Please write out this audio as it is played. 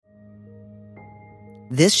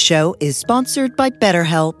This show is sponsored by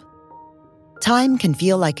BetterHelp. Time can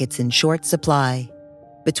feel like it's in short supply.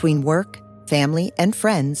 Between work, family, and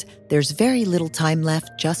friends, there's very little time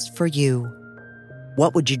left just for you.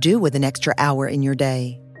 What would you do with an extra hour in your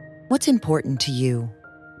day? What's important to you?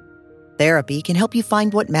 Therapy can help you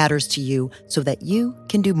find what matters to you so that you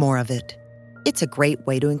can do more of it. It's a great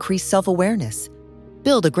way to increase self-awareness,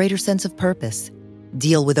 build a greater sense of purpose,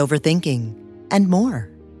 deal with overthinking, and more.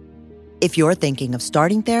 If you're thinking of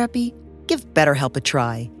starting therapy, give BetterHelp a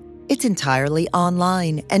try. It's entirely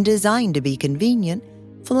online and designed to be convenient,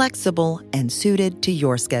 flexible, and suited to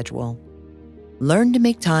your schedule. Learn to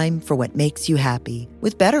make time for what makes you happy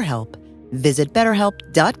with BetterHelp. Visit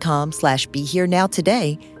BetterHelp.com/BeHereNow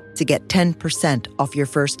today to get 10% off your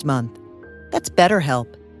first month. That's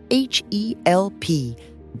BetterHelp,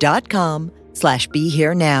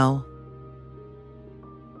 HELP.com/BeHereNow.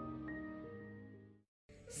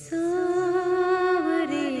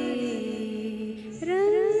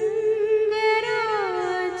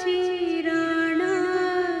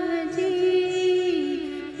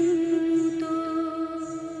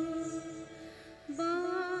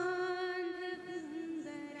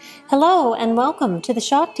 Hello and welcome to the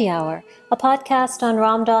Shakti Hour, a podcast on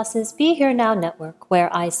Ram Dass's Be Here Now network, where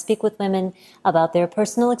I speak with women about their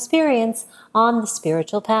personal experience on the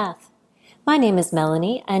spiritual path. My name is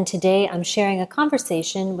Melanie, and today I'm sharing a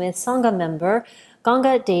conversation with Sangha member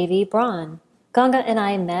Ganga Devi Braun. Ganga and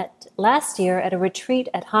I met last year at a retreat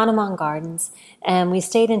at Hanuman Gardens, and we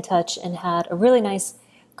stayed in touch and had a really nice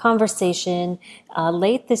conversation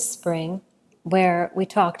late this spring, where we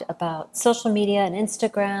talked about social media and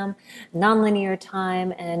Instagram, nonlinear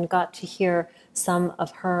time, and got to hear some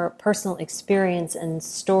of her personal experience and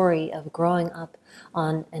story of growing up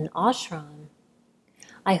on an ashram.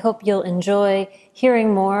 I hope you'll enjoy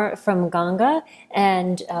hearing more from Ganga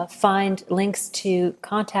and find links to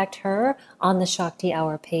contact her on the Shakti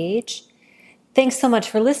Hour page. Thanks so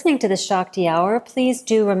much for listening to the Shakti Hour. Please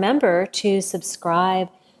do remember to subscribe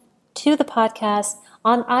to the podcast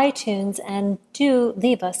on iTunes and do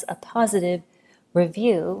leave us a positive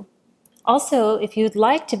review. Also, if you'd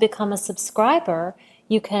like to become a subscriber,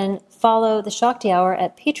 you can follow the Shakti Hour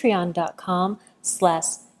at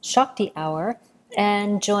patreon.com/Shakti Hour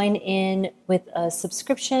and join in with a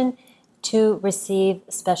subscription to receive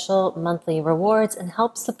special monthly rewards and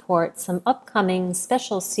help support some upcoming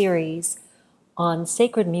special series on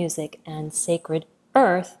sacred music and sacred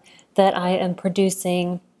earth that I am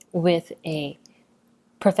producing with a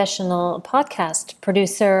professional podcast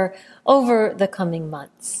producer over the coming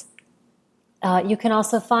months. You can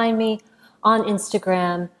also find me on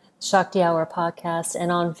Instagram, Shakti Hour Podcast,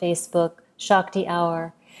 and on Facebook, Shakti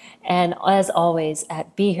Hour, and as always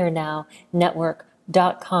at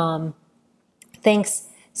BeHereNowNetwork.com. Thanks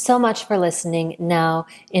so much for listening. Now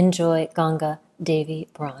enjoy Ganga Devi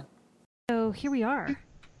Braun. So here we are.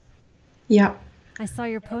 Yeah. I saw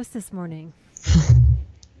your post this morning.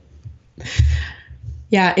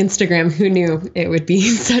 Yeah, Instagram, who knew it would be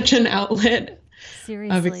such an outlet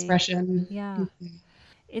Seriously. Of expression. Yeah. Mm-hmm.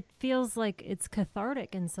 It feels like it's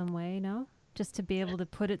cathartic in some way, no? Just to be able to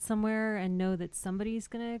put it somewhere and know that somebody's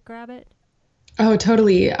going to grab it. Oh,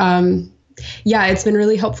 totally. Yeah, it's been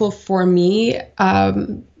really helpful for me.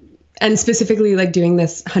 And specifically like doing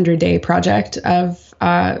this 100-day project of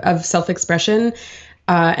self-expression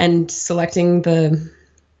and selecting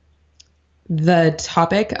the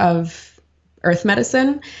topic of earth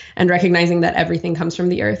medicine and recognizing that everything comes from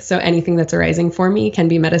the earth. So anything that's arising for me can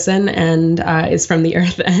be medicine and is from the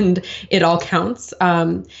earth, and it all counts.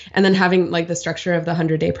 And then having like the structure of the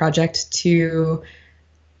 100-day project to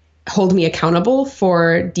hold me accountable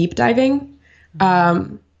for deep diving.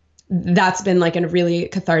 That's been like a really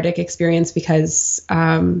cathartic experience because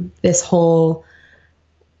my whole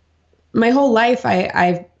life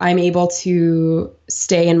I'm able to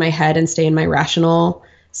stay in my head and stay in my rational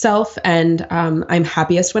self. And I'm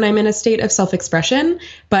happiest when I'm in a state of self-expression,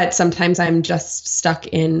 but sometimes I'm just stuck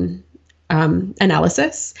in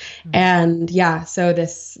analysis. Mm-hmm. And yeah, so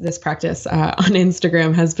this practice on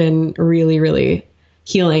Instagram has been really, really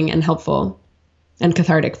healing and helpful and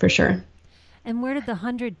cathartic for sure. And where did the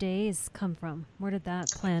 100 days come from? Where did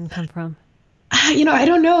that plan come from? I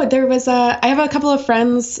don't know. I have a couple of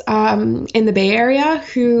friends in the Bay Area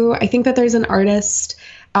who I think that there's an artist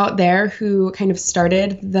out there who kind of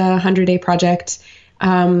started the 100-day project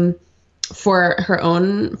for her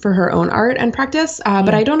own art and practice.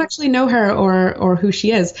 But I don't actually know her or who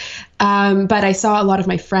she is. But I saw a lot of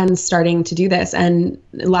my friends starting to do this and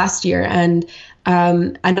last year, and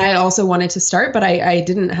And I also wanted to start, but I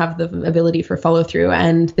didn't have the ability for follow through.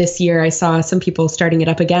 And this year I saw some people starting it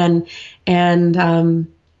up again. And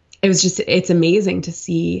it's amazing to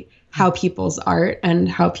see how people's art and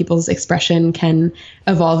how people's expression can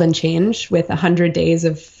evolve and change with 100 days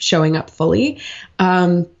of showing up fully.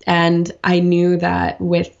 And I knew that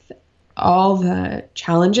with all the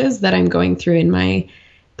challenges that I'm going through in my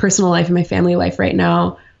personal life and my family life right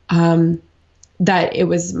now, that it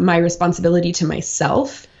was my responsibility to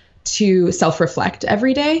myself to self-reflect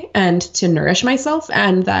every day and to nourish myself,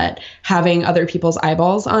 and that having other people's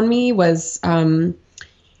eyeballs on me was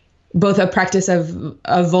both a practice of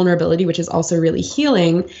vulnerability, which is also really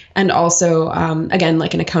healing, and also, again,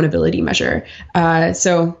 like an accountability measure.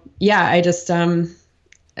 So yeah, I just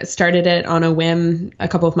started it on a whim a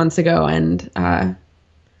couple of months ago, and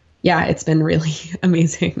yeah, it's been really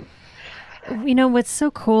amazing. You know, what's so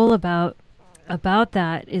cool about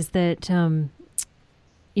that is that,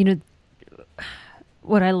 you know,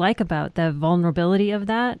 what I like about the vulnerability of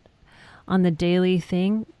that on the daily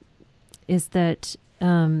thing is that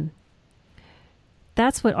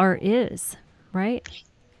that's what art is, right?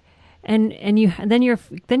 And then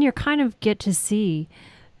you're kind of get to see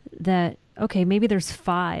that, okay, maybe there's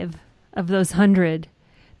 5 of those 100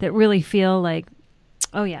 that really feel like,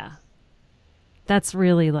 oh yeah, that's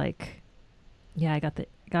really like, yeah, I got the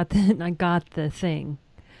thing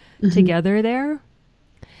together there.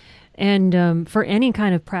 And for any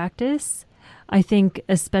kind of practice, I think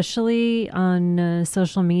especially on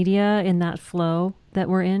social media, in that flow that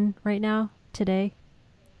we're in right now, today,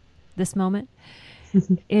 this moment,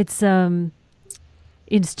 it's all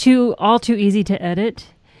too easy to edit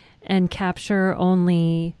and capture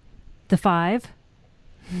only the 5.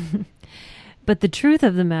 But the truth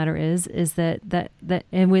of the matter is that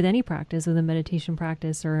and with any practice, with a meditation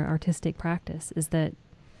practice or artistic practice, is that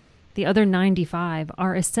the other 95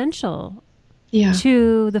 are essential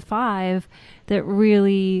to the 5 that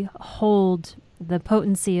really hold the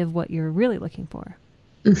potency of what you're really looking for.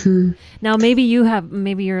 Mm-hmm. Now, maybe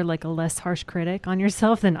you're like a less harsh critic on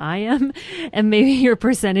yourself than I am, and maybe your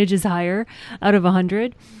percentage is higher out of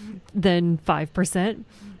 100 than 5%.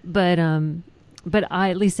 But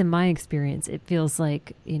at least in my experience, it feels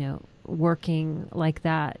like, you know, working like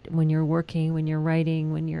that, when you're working, when you're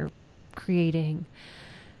writing, when you're creating,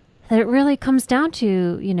 that it really comes down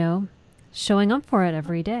to, you know, showing up for it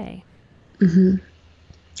every day. Mm-hmm.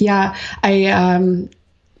 Yeah,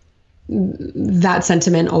 that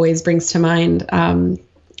sentiment always brings to mind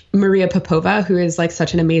Maria Popova, who is like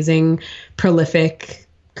such an amazing, prolific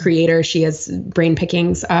creator. She has Brain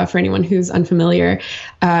Pickings, for anyone who's unfamiliar.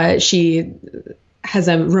 She has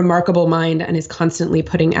a remarkable mind and is constantly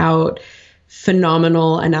putting out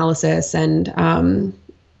phenomenal analysis and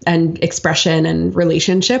expression and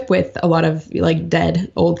relationship with a lot of like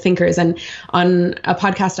dead old thinkers. And on a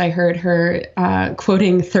podcast, I heard her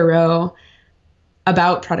quoting Thoreau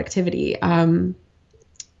about productivity,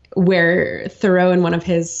 where Thoreau in one of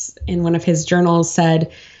his journals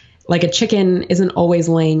said, like, a chicken isn't always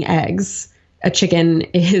laying eggs. A chicken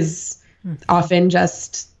is often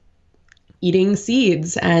just eating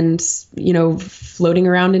seeds and, you know, floating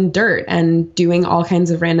around in dirt and doing all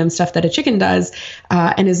kinds of random stuff that a chicken does,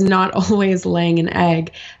 and is not always laying an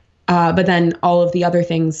egg. But then all of the other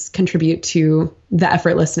things contribute to the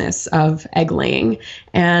effortlessness of egg laying.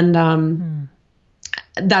 And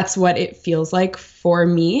that's what it feels like for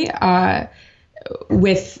me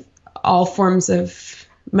with all forms of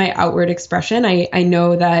my outward expression. I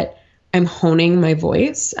know that I'm honing my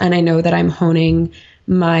voice, and I know that I'm honing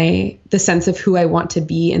the sense of who I want to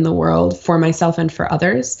be in the world for myself and for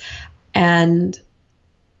others. And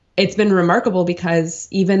it's been remarkable because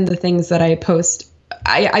even the things that I post,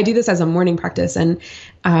 I do this as a morning practice. And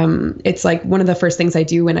it's like one of the first things I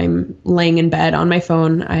do when I'm laying in bed on my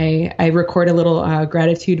phone. I record a little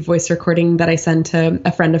gratitude voice recording that I send to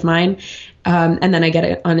a friend of mine. And then I get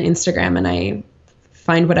it on Instagram, and I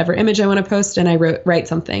find whatever image I want to post, and I write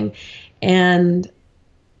something. And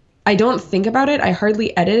I don't think about it. I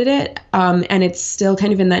hardly edit it. And it's still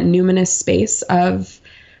kind of in that numinous space of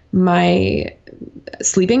my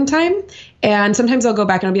sleeping time. And sometimes I'll go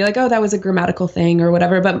back and I'll be like, oh, that was a grammatical thing or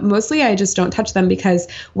whatever. But mostly I just don't touch them, because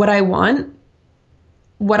what I want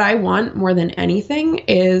more than anything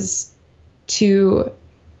is to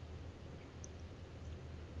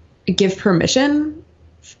give permission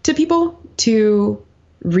to people to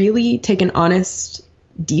really take an honest,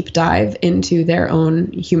 deep dive into their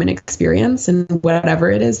own human experience and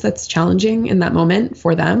whatever it is that's challenging in that moment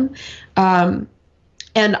for them.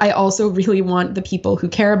 And I also really want the people who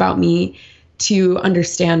care about me to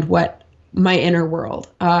understand what my inner world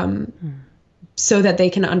so that they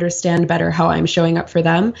can understand better how I'm showing up for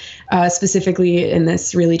them, specifically in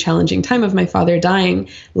this really challenging time of my father dying.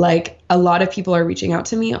 Like, a lot of people are reaching out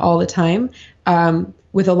to me all the time,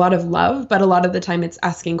 with a lot of love, but a lot of the time it's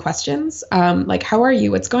asking questions, like, how are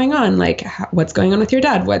you? What's going on? Like, what's going on with your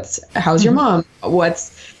dad? How's your mom?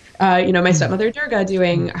 What's, my stepmother Durga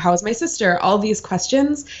doing? How's my sister? All these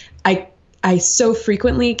questions. I so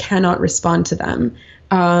frequently cannot respond to them.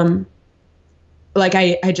 Like,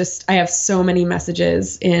 I have so many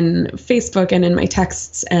messages in Facebook and in my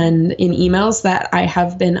texts and in emails that I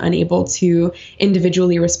have been unable to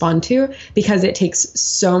individually respond to, because it takes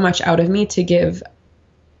so much out of me to give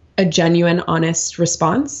a genuine, honest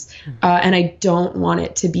response. And I don't want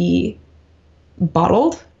it to be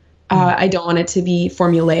bottled. I don't want it to be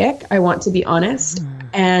formulaic. I want to be honest.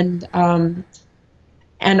 And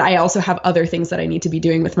I also have other things that I need to be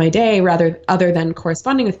doing with my day other than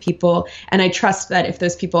corresponding with people. And I trust that if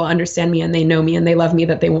those people understand me and they know me and they love me,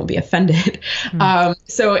 that they won't be offended.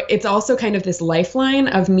 So it's also kind of this lifeline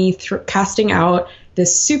of me casting out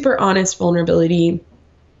this super honest vulnerability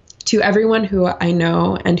to everyone who I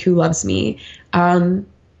know and who loves me, and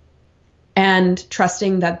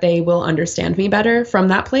trusting that they will understand me better from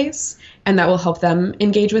that place, and that will help them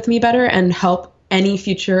engage with me better and help any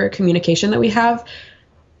future communication that we have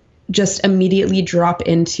just immediately drop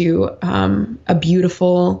into a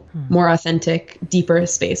beautiful, more authentic, deeper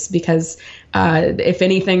space. Because if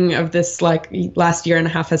anything of this like last year and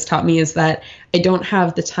a half has taught me, is that I don't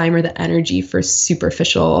have the time or the energy for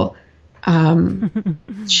superficial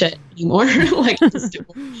shit anymore. Like,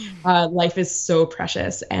 life is so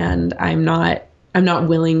precious, and I'm not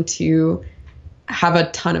willing to have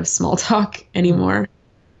a ton of small talk anymore.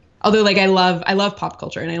 Although, like, I love pop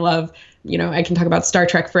culture, and I love, I can talk about Star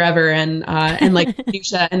Trek forever, and like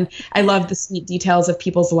minutia, and I love the sweet details of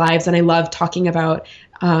people's lives, and I love talking about,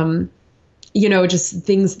 just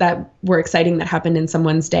things that were exciting that happened in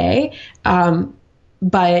someone's day.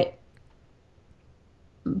 But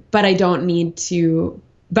I don't need to,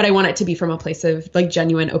 but I want it to be from a place of like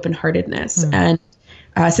genuine open-heartedness. And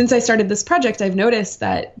since I started this project, I've noticed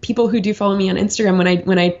that people who do follow me on Instagram,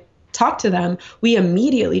 when I talk to them, we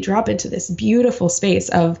immediately drop into this beautiful space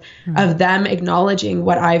of them acknowledging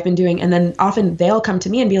what I've been doing. And then often they'll come to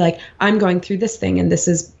me and be like, I'm going through this thing, and this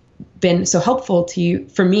has been so helpful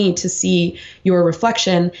for me to see your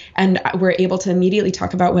reflection. And we're able to immediately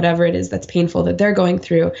talk about whatever it is that's painful that they're going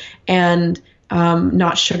through, and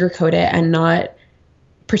not sugarcoat it, and not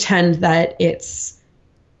pretend that it's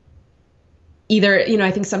either,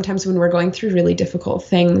 I think sometimes when we're going through really difficult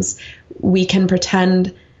things, we can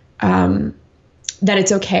pretend that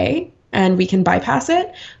it's okay and we can bypass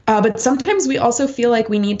it. But sometimes we also feel like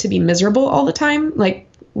we need to be miserable all the time. Like,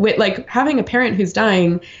 with having a parent who's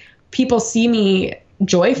dying, people see me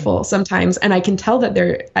joyful sometimes, and I can tell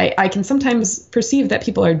that I can sometimes perceive that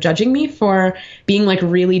people are judging me for being like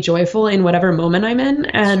really joyful in whatever moment I'm in.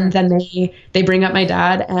 And then they bring up my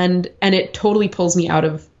dad, and it totally pulls me out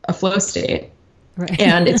of a flow state. Right.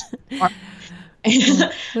 And it's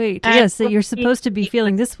wait, yes, so you're supposed to be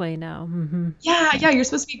feeling this way now. Yeah, you're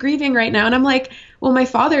supposed to be grieving right now. And I'm like, well, my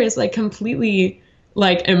father is like completely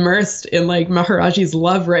like immersed in like Maharaji's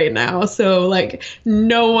love right now. So like,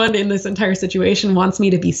 no one in this entire situation wants me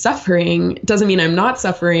to be suffering. Doesn't mean I'm not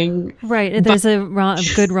suffering. Right. There's a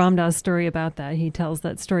good Ram Dass story about that. He tells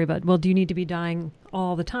that story about, well, do you need to be dying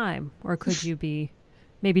all the time? Or could you be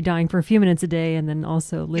maybe dying for a few minutes a day and then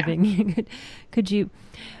also living? Yeah. Could you?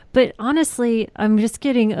 But honestly, I'm just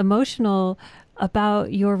getting emotional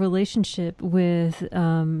about your relationship with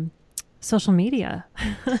social media.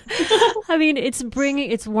 I mean, it's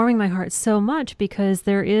warming my heart so much, because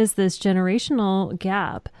there is this generational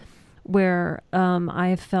gap where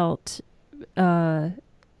I felt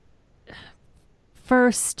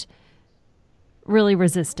first really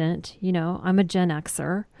resistant. I'm a Gen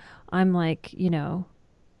Xer. I'm like,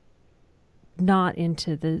 not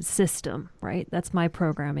into the system, right? That's my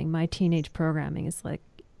programming. My teenage programming is like,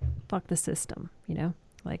 fuck the system,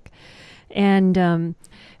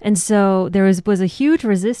 and so there was a huge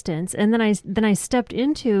resistance. And then I stepped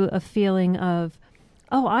into a feeling of,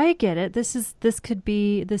 oh, I get it. This could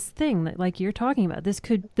be this thing that like you're talking about. This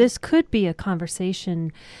could be a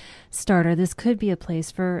conversation starter. This could be a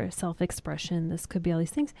place for self-expression. This could be all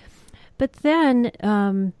these things. But then,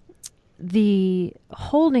 the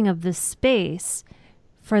holding of the space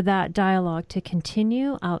for that dialogue to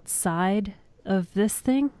continue outside of this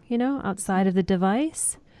thing, outside of the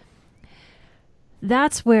device,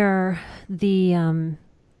 that's where the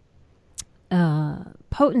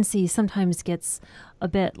potency sometimes gets a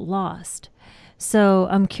bit lost. So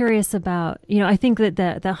I'm curious about, I think that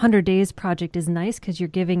the 100 Days Project is nice because you're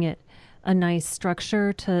giving it a nice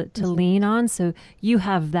structure to lean on. So you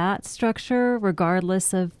have that structure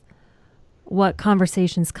regardless of what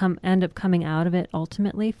conversations end up coming out of it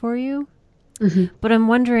ultimately for you. Mm-hmm. But I'm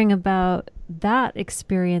wondering about that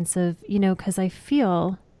experience of, because I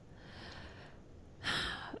feel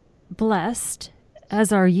blessed,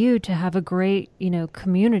 as are you, to have a great,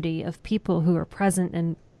 community of people who are present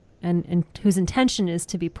and whose intention is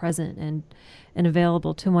to be present and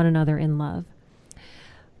available to one another in love.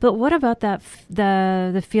 But what about that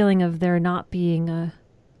the feeling of there not being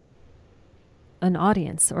an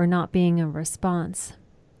audience or not being a response?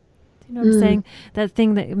 Do you know what I'm saying? That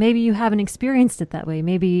thing that maybe you haven't experienced it that way.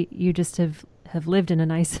 Maybe you just have lived in a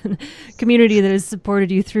nice community that has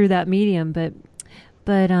supported you through that medium. But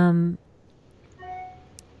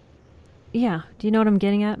yeah. Do you know what I'm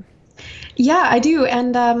getting at? Yeah, I do.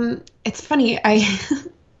 And it's funny.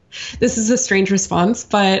 This is a strange response,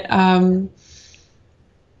 but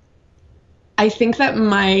I think that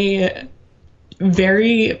my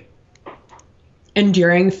very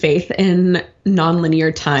enduring faith in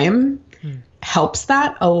nonlinear time helps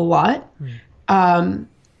that a lot. I've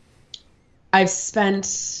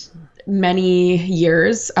spent many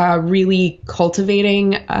years really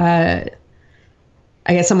cultivating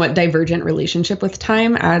I guess somewhat divergent relationship with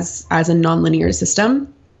time as a nonlinear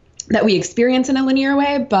system that we experience in a linear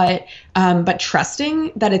way, but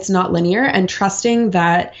trusting that it's not linear and trusting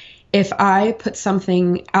that if I put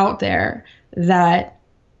something out there that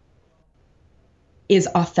is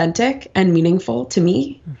authentic and meaningful to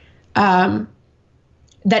me, that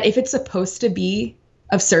if it's supposed to be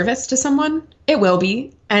of service to someone, it will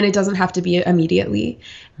be, and it doesn't have to be immediately.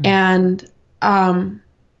 And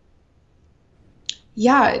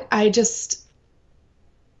yeah,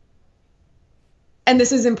 and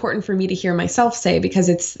this is important for me to hear myself say because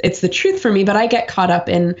it's the truth for me, but I get caught up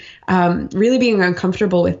in really being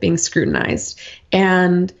uncomfortable with being scrutinized.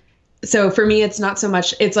 And so for me, it's not so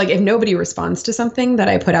much, it's like if nobody responds to something that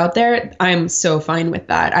I put out there, I'm so fine with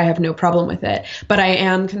that. I have no problem with it. But I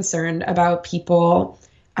am concerned about people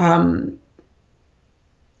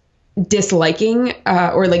disliking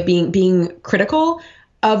or like being critical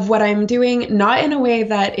of what I'm doing, not in a way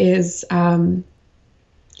that is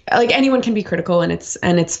like anyone can be critical and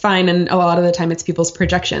it's fine. And a lot of the time it's people's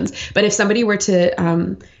projections. But if somebody were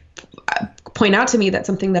to point out to me that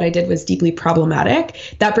something that I did was deeply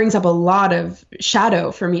problematic, that brings up a lot of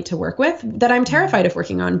shadow for me to work with that I'm terrified of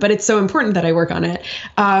working on, but it's so important that I work on it.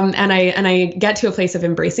 And I get to a place of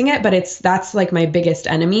embracing it, but that's like my biggest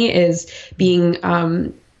enemy is being,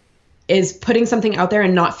 is putting something out there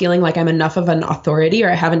and not feeling like I'm enough of an authority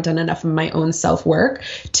or I haven't done enough of my own self-work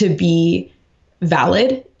to be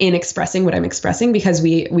valid in expressing what I'm expressing, because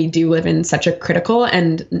we do live in such a critical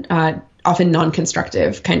and often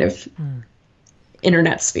non-constructive kind of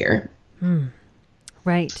internet sphere.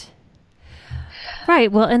 Right.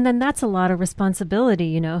 Well, and then that's a lot of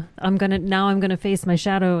responsibility. I'm gonna face my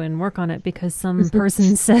shadow and work on it because some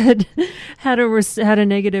person said had a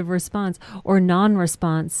negative response or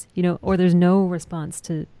non-response. Or there's no response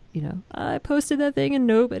to. I posted that thing and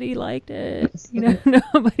nobody liked it.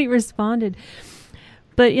 Nobody responded.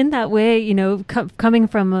 But in that way, coming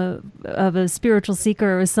from a spiritual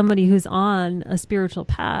seeker or somebody who's on a spiritual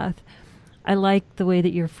path, I like the way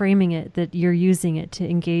that you're framing it, that you're using it to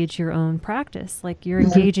engage your own practice. Like you're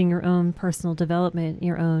engaging your own personal development,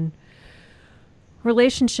 your own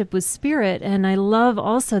relationship with spirit. And I love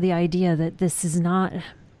also the idea that this is not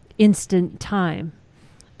instant time,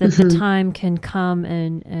 that the time can come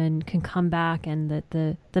and can come back, and that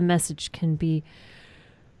the message can be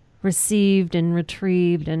received and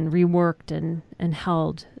retrieved and reworked and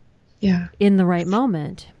held in the right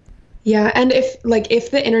moment. Yeah. And if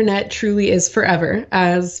the internet truly is forever,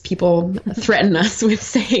 as people threaten us with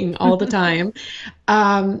saying all the time,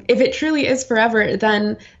 if it truly is forever,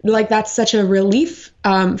 then that's such a relief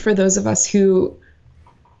for those of us who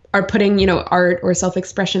are putting, art or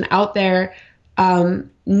self-expression out there,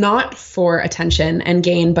 not for attention and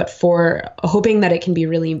gain, but for hoping that it can be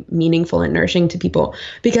really meaningful and nourishing to people.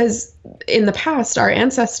 Because in the past, our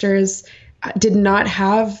ancestors did not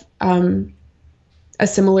have a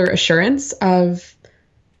similar assurance of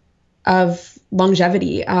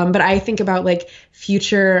longevity. But I think about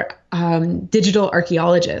future digital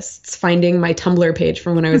archaeologists finding my Tumblr page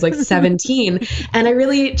from when I was 17. And I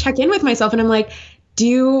really check in with myself and I'm like,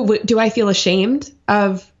 do I feel ashamed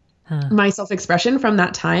of my self-expression from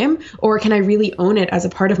that time, or can I really own it as a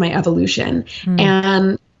part of my evolution?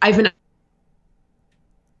 And I've been asking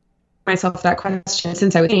myself that question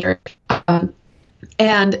since I was younger.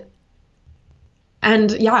 And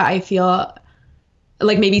And yeah, I feel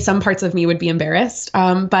like maybe some parts of me would be embarrassed,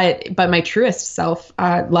 but my truest self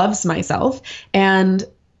loves myself, and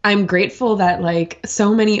I'm grateful that like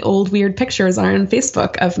so many old weird pictures are on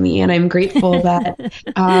Facebook of me, and I'm grateful that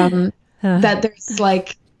that there's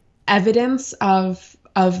like evidence of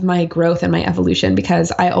my growth and my evolution,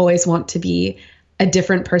 because I always want to be a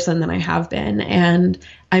different person than I have been, and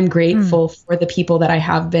I'm grateful for the people that I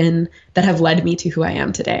have been that have led me to who I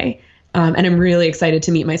am today. And I'm really excited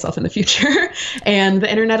to meet myself in the future. And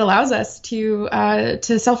the internet allows us to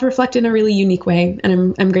self-reflect in a really unique way,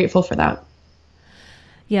 and I'm grateful for that.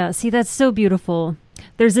 Yeah, see, that's so beautiful.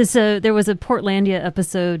 There's this. There was a Portlandia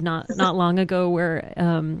episode not long ago where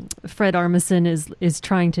Fred Armisen is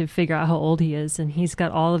trying to figure out how old he is, and he's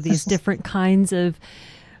got all of these different kinds of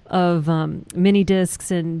mini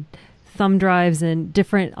discs and thumb drives and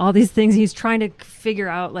all these things. He's trying to figure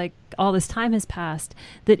out, like, all this time has passed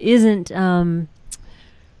that isn't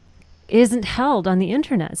held on the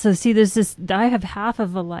internet. So see, there's this. I have half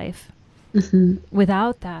of a life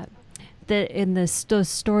without that. Those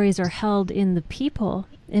stories are held in the people,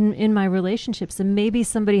 in my relationships, and maybe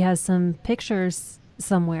somebody has some pictures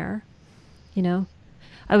somewhere. You know,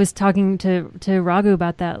 I was talking to Raghu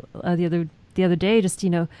about that the other day.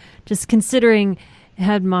 Just considering,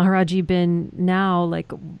 had Maharaji been now, like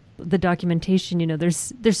the documentation, you know,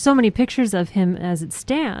 there's so many pictures of him as it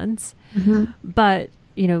stands, but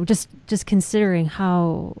you know, just considering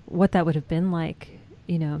what that would have been like,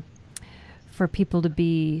 you know, for people to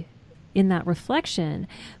be in that reflection.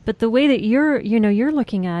 But the way that you're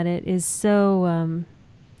looking at it is so,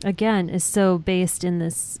 again, is so based in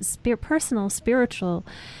this personal spiritual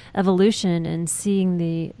evolution, and seeing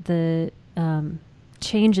the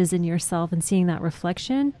changes in yourself and seeing that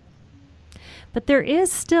reflection. But there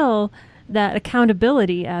is still that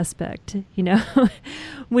accountability aspect, you know,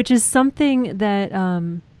 which is something that,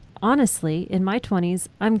 honestly, in my 20s,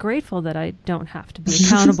 I'm grateful that I don't have to be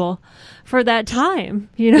accountable for that time.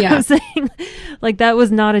 You know what I'm saying? Like, that was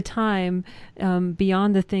not a time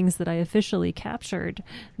beyond the things that I officially captured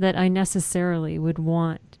that I necessarily would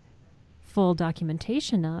want full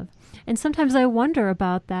documentation of. And sometimes I wonder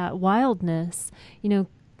about that wildness, you know,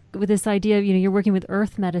 with this idea of, you know, you're working with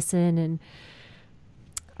earth medicine, and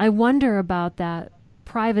I wonder about that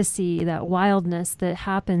privacy, that wildness that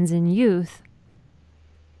happens in youth,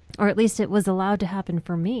 or at least it was allowed to happen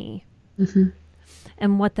for me.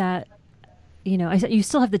 And what that, you know, you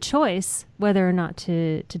still have the choice whether or not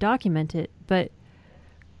to document it, but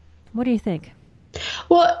what do you think?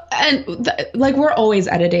 Well, and like, we're always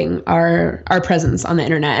editing our presence on the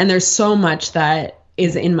internet, and there's so much that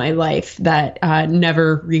is in my life that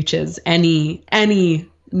never reaches any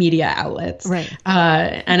media outlets. Right.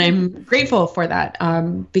 And I'm grateful for that,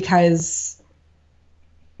 because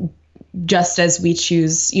just as we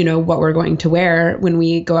choose, you know, what we're going to wear when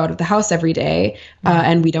we go out of the house every day,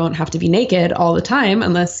 and we don't have to be naked all the time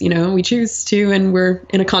unless, you know, we choose to, and we're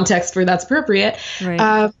in a context where that's appropriate.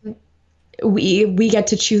 Right. We get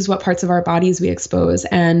to choose what parts of our bodies we expose.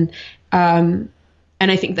 And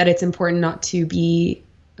I think that it's important not to be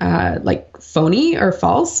like phony or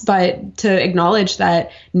false, but to acknowledge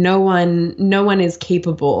that no one is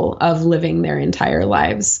capable of living their entire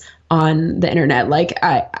lives on the internet. Like,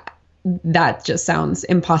 that just sounds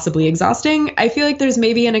impossibly exhausting. I feel like there's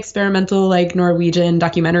maybe an experimental, like, Norwegian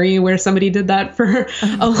documentary where somebody did that for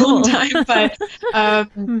a long time,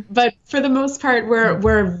 but for the most part,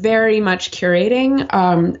 we're very much curating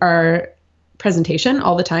our presentation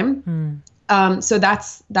all the time. So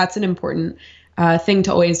that's an important thing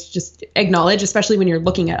to always just acknowledge, especially when you're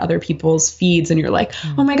looking at other people's feeds and you're like,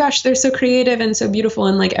 oh my gosh, they're so creative and so beautiful,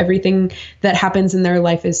 and like everything that happens in their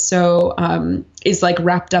life is so is like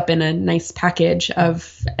wrapped up in a nice package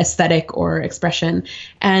of aesthetic or expression,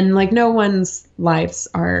 and like no one's lives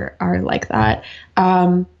are like that.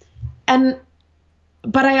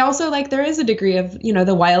 But I also, like, there is a degree of, you know,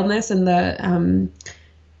 the wildness and the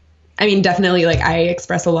I mean, definitely, like, I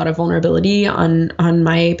express a lot of vulnerability on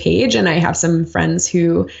my page, and I have some friends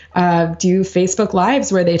who do Facebook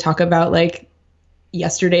Lives where they talk about, like,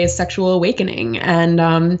 yesterday's sexual awakening,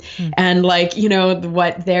 and like, you know,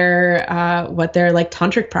 what their like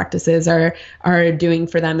tantric practices are doing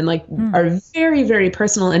for them, and like are very, very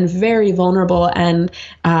personal and very vulnerable, and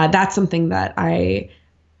that's something that I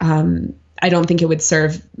don't think it would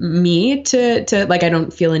serve me to like, I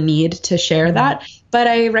don't feel a need to share that. But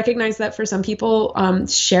I recognize that for some people,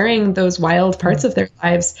 sharing those wild parts of their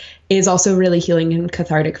lives is also really healing and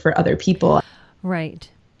cathartic for other people. Right.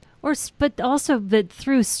 But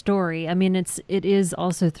through story. I mean, it is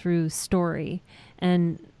also through story,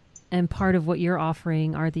 and part of what you're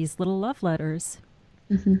offering are these little love letters,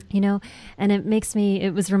 And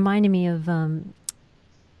it was reminding me of,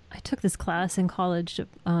 I took this class in college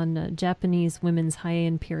on Japanese women's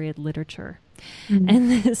Heian period literature.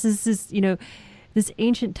 And this is this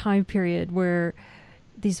ancient time period where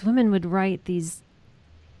these women would write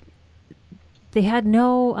they had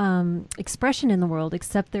no expression in the world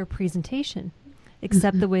except their presentation,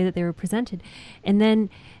 except the way that they were presented. And then,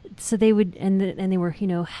 so they would, and they were,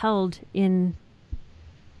 held in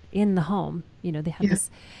the home, they had this,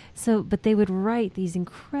 but they would write these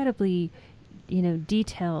incredibly,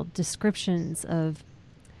 detailed descriptions of,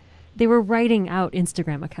 they were writing out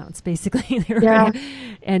Instagram accounts, basically.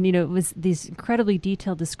 And, it was these incredibly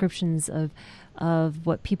detailed descriptions of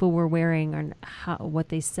what people were wearing and what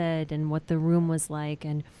they said and what the room was like.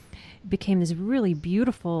 And it became this really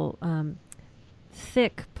beautiful,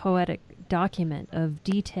 thick, poetic document of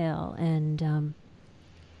detail and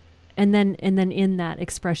then in that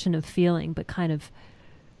expression of feeling, but kind of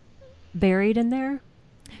buried in there.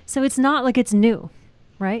 So it's not like it's new,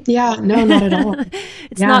 right? Yeah, no, not at all.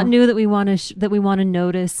 It's not new that we want to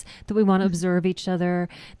notice, that we want to observe each other,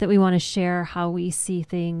 that we want to share how we see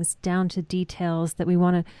things down to details, that we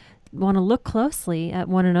want to look closely at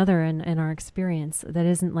one another and our experience. That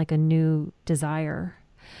isn't like a new desire.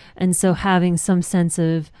 And so having some sense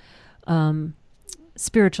of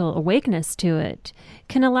spiritual awakeness to it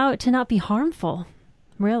can allow it to not be harmful,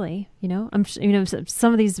 really.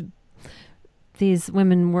 Some of these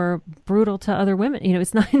women were brutal to other women.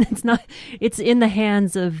 It's in the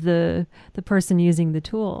hands of the person using the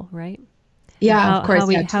tool, right? Yeah, of course.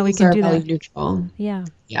 How we can do that. Neutral. Yeah.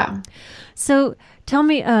 Yeah. So tell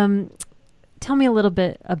me a little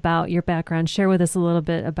bit about your background. Share with us a little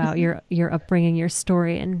bit about your upbringing, your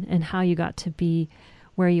story, and how you got to be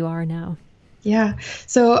where you are now. Yeah.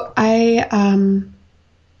 So I'm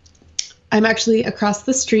actually across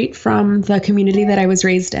the street from the community that I was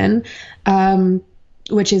raised in,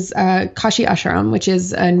 which is Kashi Ashram, which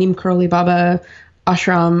is a Neem Karoli Baba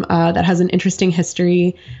ashram that has an interesting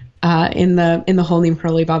history in the whole Neem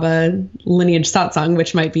Karoli Baba lineage satsang,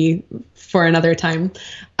 which might be for another time.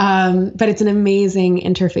 But it's an amazing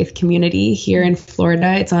interfaith community here in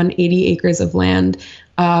Florida. It's on 80 acres of land,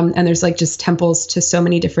 and there's just temples to so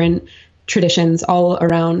many different traditions all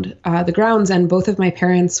around the grounds. And both of my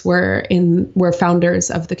parents were founders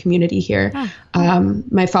of the community here.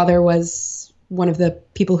 My father was one of the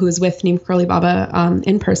people who was with Neem Karoli Baba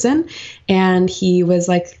in person, and he was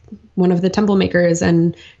one of the temple makers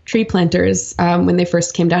and tree planters when they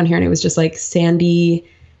first came down here, and it was just sandy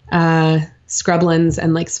scrublands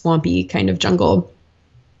and swampy kind of jungle.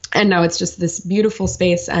 And now it's just this beautiful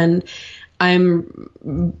space, and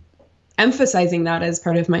I'm emphasizing that as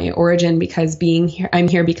part of my origin because I'm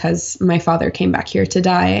here because my father came back here to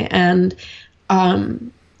die. And,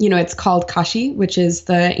 it's called Kashi, which is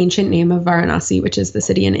the ancient name of Varanasi, which is the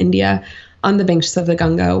city in India on the banks of the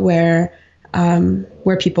Ganga where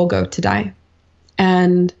people go to die.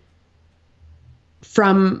 And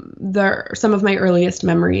from some of my earliest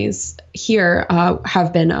memories here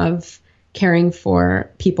have been of caring for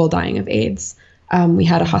people dying of AIDS. We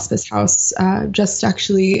had a hospice house, just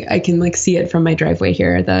actually, I can see it from my driveway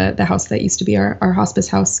here, the house that used to be our hospice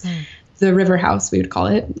house, the river house, we would call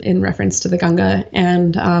it, in reference to the Ganga.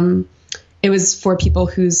 And it was for people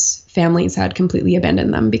whose families had completely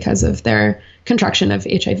abandoned them because of their contraction of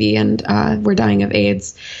HIV and were dying of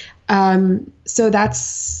AIDS. So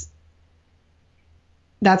that's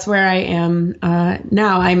where I am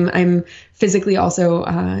now. I'm physically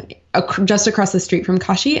also just across the street from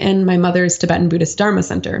Kashi in my mother's Tibetan Buddhist Dharma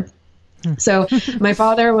Center. So my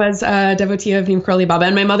father was a devotee of Neem Karoli Baba,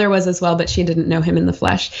 and my mother was as well, but she didn't know him in the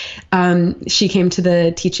flesh. She came to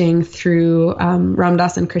the teaching through Ram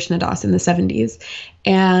Dass and Krishna Das in the 70s.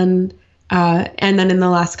 And then in the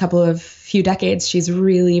last few decades, she's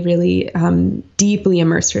really, really deeply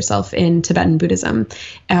immersed herself in Tibetan Buddhism.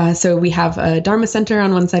 So we have a Dharma center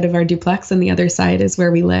on one side of our duplex, and the other side is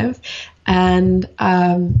where we live. And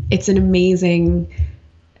it's an amazing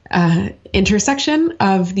intersection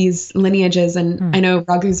of these lineages. And I know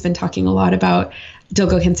Raghu's been talking a lot about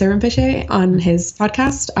Dilgo Khyentse Rinpoche on his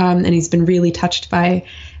podcast, and he's been really touched by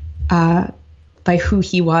who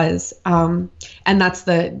he was. And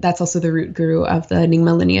that's also the root guru of the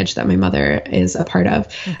Nyingma lineage that my mother is a part of.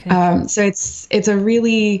 Okay. So it's a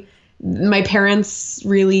really, my parents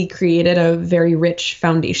really created a very rich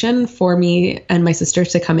foundation for me and my sister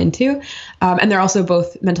to come into. And they're also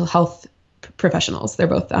both mental health professionals. They're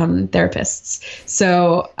both therapists.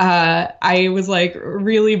 So I was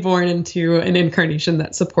really born into an incarnation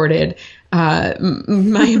that supported my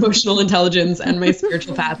emotional intelligence and my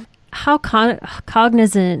spiritual path. How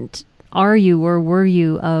cognizant are you or were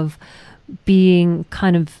you of being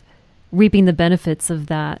kind of reaping the benefits of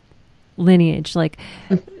that lineage? Like,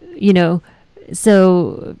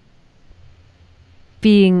 so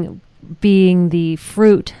being the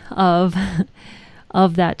fruit of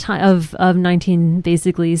that time of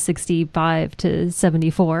 1965 to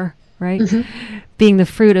 74, right? Mm-hmm. Being the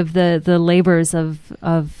fruit of the labors of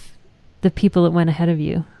the people that went ahead of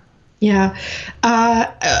you. Yeah.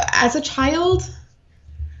 As a child,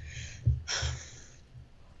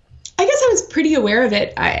 I guess I was pretty aware of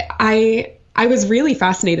it. I was really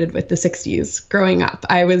fascinated with the 60s growing up.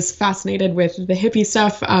 I was fascinated with the hippie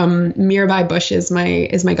stuff. Mirabai Bush is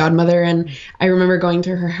my godmother, and I remember going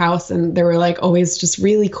to her house, and there were like always just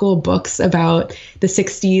really cool books about the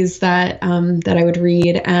 60s that I would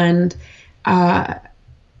read, and I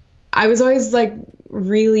was always like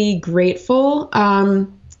really grateful.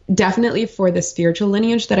 Definitely for the spiritual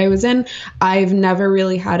lineage that I was in. I've never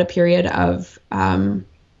really had a period of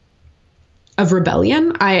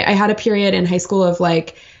rebellion. I had a period in high school of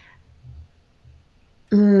like,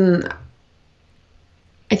 I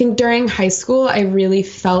think during high school, I really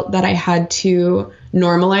felt that I had to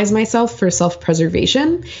normalize myself for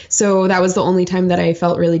self-preservation. So that was the only time that I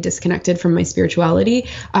felt really disconnected from my spirituality.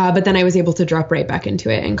 But then I was able to drop right back into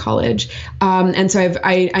it in college. And so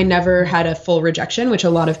I never had a full rejection, which a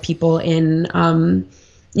lot of people in,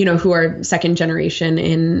 who are second generation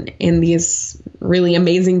in these really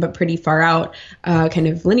amazing but pretty far out kind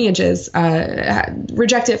of lineages,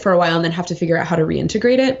 reject it for a while and then have to figure out how to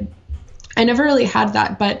reintegrate it. I never really had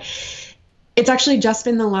that, but it's actually just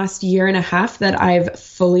been the last year and a half that I've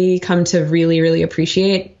fully come to really, really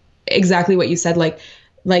appreciate exactly what you said. Like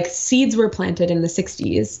seeds were planted in the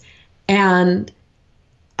 60s, and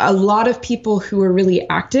a lot of people who were really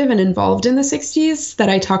active and involved in the 60s that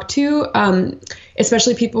I talked to,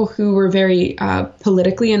 especially people who were very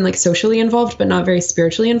politically and like socially involved, but not very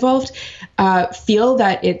spiritually involved, feel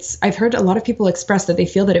that I've heard a lot of people express that they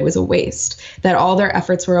feel that it was a waste, that all their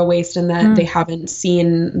efforts were a waste, and that they haven't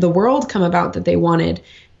seen the world come about that they wanted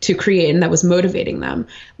to create and that was motivating them.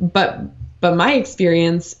 But my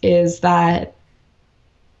experience is that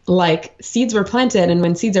like seeds were planted, and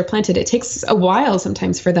when seeds are planted, it takes a while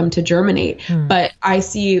sometimes for them to germinate. But I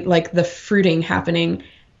see like the fruiting happening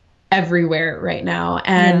everywhere right now.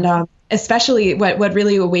 And especially what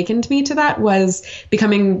really awakened me to that was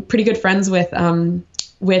becoming pretty good friends with I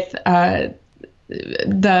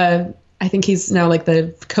think he's now like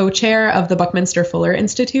the co-chair of the Buckminster Fuller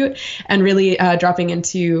Institute, and really dropping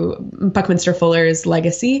into Buckminster Fuller's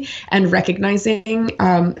legacy and recognizing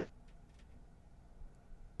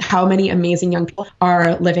how many amazing young people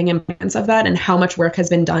are living in moments of that, and how much work has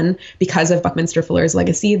been done because of Buckminster Fuller's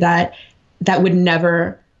legacy that would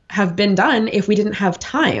never have been done if we didn't have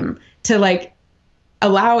time to like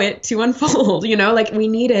allow it to unfold, like we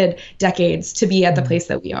needed decades to be at the place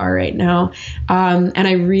that we are right now. And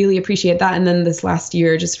I really appreciate that. And then this last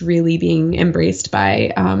year, just really being embraced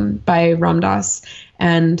by Ram Dass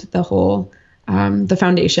and the whole, the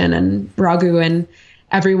foundation and Raghu and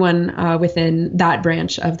everyone within that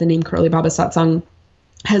branch of the Neem Karoli Baba Satsang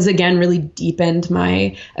has again really deepened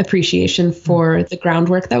my appreciation for the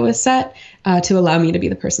groundwork that was set to allow me to be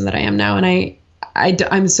the person that I am now. And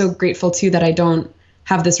I'm so grateful too that I don't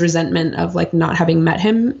have this resentment of like not having met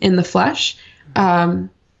him in the flesh,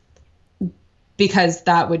 because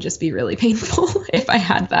that would just be really painful if I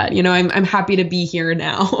had that. I'm happy to be here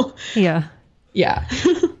now. Yeah. Yeah.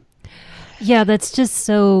 Yeah, that's just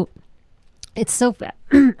so. It's so,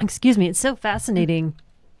 excuse me, it's so fascinating,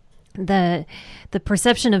 the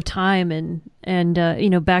perception of time and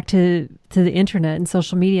back to the internet and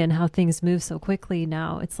social media and how things move so quickly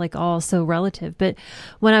now. It's like all so relative. But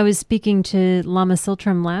when I was speaking to Lama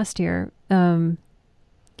Siltram last year, I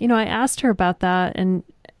asked her about that, and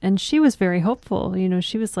she was very hopeful.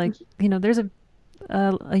 She was like, there's a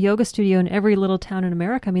yoga studio in every little town in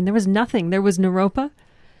America. I mean, there was nothing. There was Naropa.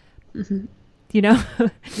 Mm-hmm. Yeah.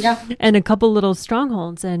 And a couple little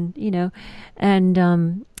strongholds, and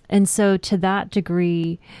so to that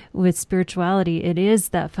degree with spirituality, it is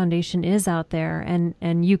that foundation is out there,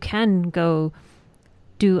 and you can go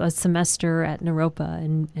do a semester at Naropa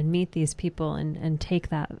and meet these people and take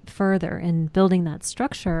that further and building that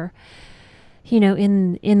structure,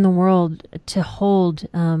 in the world to hold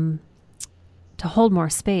more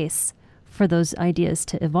space for those ideas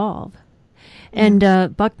to evolve. And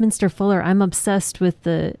Buckminster Fuller, I'm obsessed with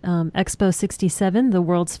the Expo 67, the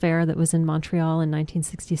World's Fair that was in Montreal in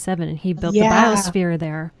 1967, and he built the biosphere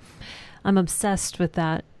there. I'm obsessed with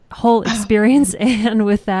that whole experience and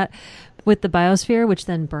with that with the biosphere, which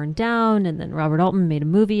then burned down, and then Robert Altman made a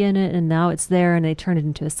movie in it, and now it's there, and they turned it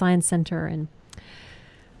into a science center. And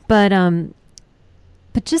but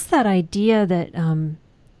just that idea that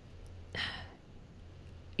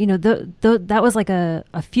that was like a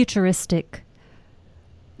futuristic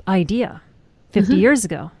idea 50 years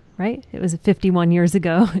ago, right? It was 51 years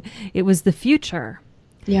ago. It was the future.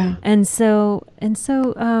 Yeah. And so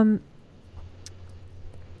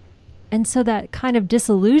that kind of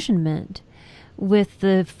disillusionment with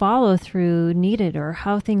the follow through needed, or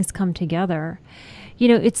how things come together,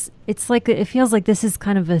 it's like, it feels like this is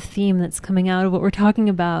kind of a theme that's coming out of what we're talking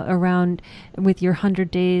about around with your 100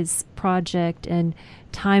 Days project, and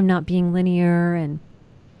time not being linear, and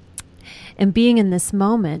being in this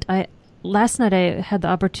moment. Last night I had the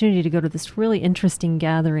opportunity to go to this really interesting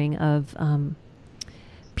gathering of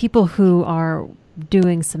people who are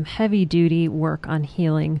doing some heavy duty work on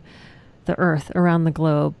healing the earth around the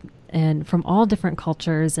globe, and from all different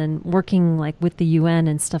cultures, and working like with the UN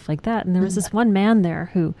and stuff like that. And there was this one man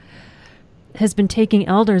there who has been taking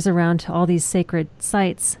elders around to all these sacred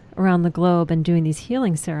sites around the globe and doing these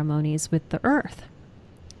healing ceremonies with the earth.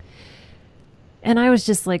 And I was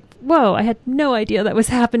just like, whoa, I had no idea that was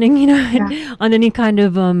happening, on any kind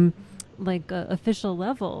of official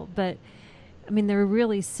level. But I mean, they're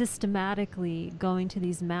really systematically going to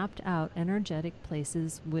these mapped out energetic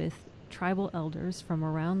places with tribal elders from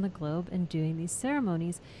around the globe and doing these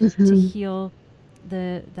ceremonies to heal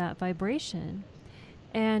that vibration.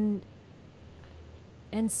 And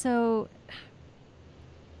so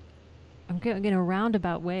I'm going a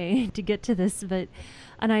roundabout way to get to this,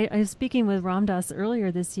 and I was speaking with Ram Dass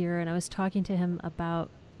earlier this year, and I was talking to him about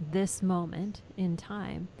this moment in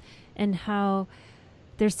time and how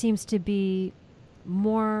there seems to be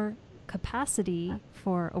more capacity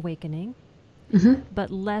for awakening,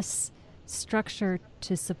 but less structure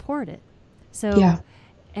to support it. So, yeah.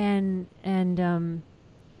 And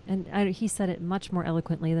he said it much more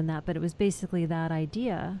eloquently than that, but it was basically that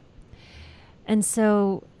idea. And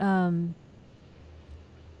so,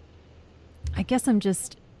 I guess I'm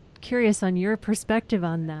just curious on your perspective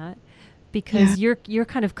on that, because you're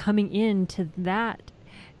kind of coming into that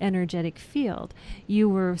energetic field. You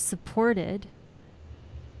were supported.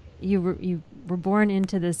 You were born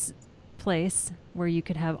into this place where you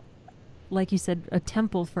could have, like you said, a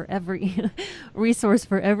temple for every resource,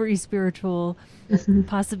 for every spiritual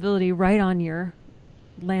possibility right on your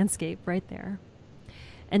landscape right there.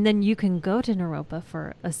 And then you can go to Naropa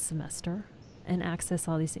for a semester and access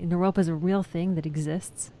all these things. Naropa is a real thing that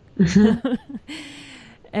exists. But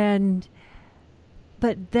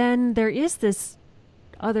then there is this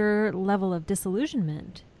other level of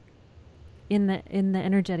disillusionment in the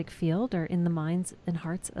energetic field, or in the minds and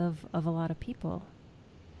hearts of a lot of people.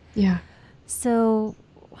 Yeah. So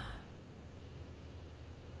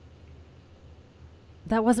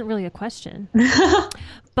that wasn't really a question,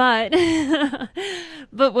 but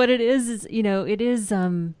what it is it is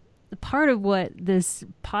part of what this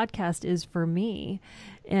podcast is for me,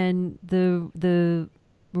 and the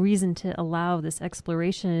reason to allow this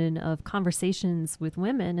exploration of conversations with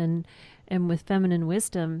women and with feminine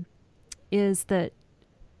wisdom is that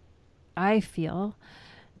I feel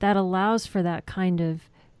that allows for that kind of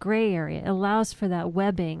gray area. It allows for that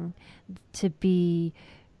webbing to be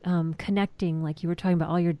connecting, like you were talking about,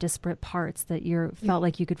 all your disparate parts that felt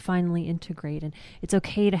like you could finally integrate. And it's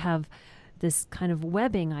okay to have this kind of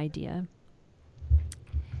webbing idea.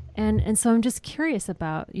 And so I'm just curious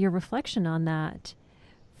about your reflection on that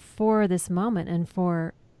for this moment, and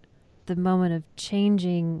for the moment of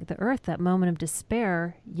changing the earth, that moment of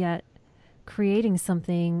despair, yet creating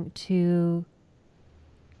something to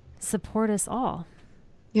support us all.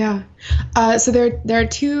 Yeah. So there are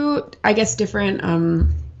two, I guess, different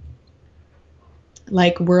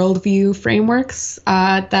worldview frameworks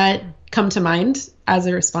that come to mind as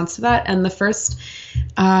a response to that. And the first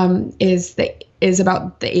is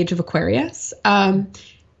about the age of Aquarius,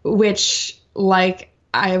 which, like,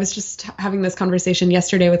 I was just having this conversation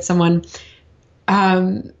yesterday with someone,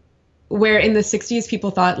 where in the 60s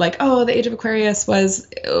people thought, like, oh, the age of Aquarius was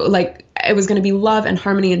like, it was going to be love and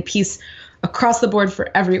harmony and peace across the board for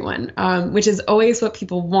everyone, which is always what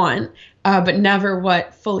people want, but never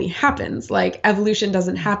what fully happens. Like, evolution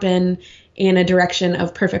doesn't happen in a direction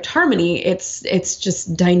of perfect harmony. It's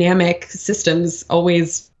just dynamic systems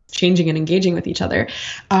always changing and engaging with each other.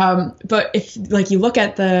 But if, like, you look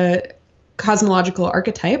at the cosmological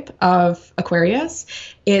archetype of Aquarius,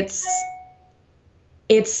 it's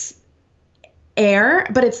air,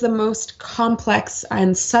 but it's the most complex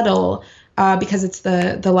and subtle, because it's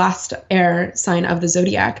the last air sign of the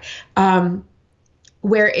zodiac,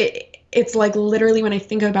 where it's like literally when I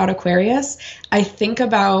think about Aquarius, I think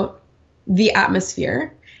about the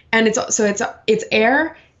atmosphere, and it's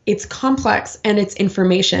air, it's complex, and it's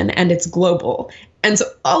information, and it's global. And so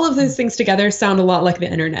all of those things together sound a lot like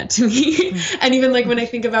the internet to me. And even like when I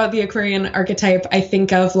think about the Aquarian archetype, I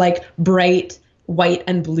think of like bright white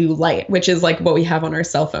and blue light, which is like what we have on our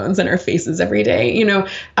cell phones and our faces every day, you know?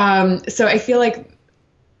 So I feel like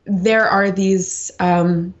there are these,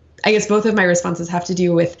 I guess both of my responses have to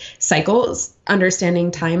do with cycles,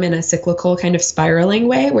 understanding time in a cyclical kind of spiraling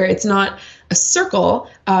way, where it's not a circle,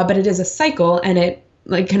 but it is a cycle, and it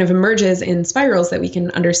like kind of emerges in spirals that we can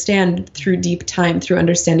understand through deep time, through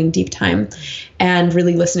understanding deep time, and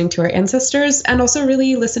really listening to our ancestors, and also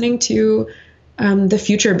really listening to the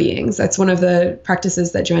future beings. That's one of the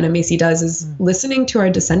practices that Joanna Macy does, is listening to our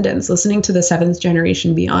descendants, listening to the seventh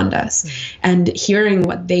generation beyond us, and hearing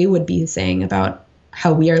what they would be saying about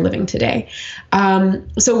how we are living today.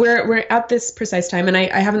 So we're at this precise time, and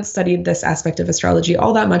I haven't studied this aspect of astrology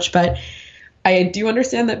all that much, but I do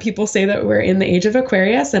understand that people say that we're in the age of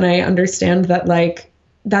Aquarius, and I understand that like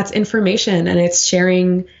that's information, and it's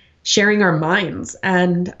sharing our minds,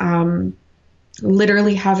 and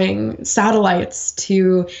literally having satellites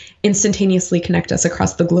to instantaneously connect us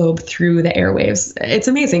across the globe through the airwaves. It's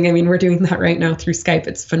amazing. I mean, we're doing that right now through Skype.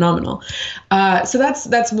 It's phenomenal. So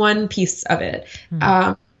that's one piece of it.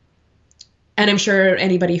 And I'm sure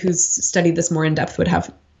anybody who's studied this more in depth would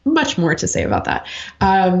have much more to say about that.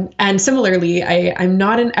 And similarly, I'm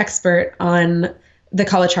not an expert on the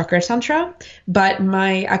Kalachakra Tantra, but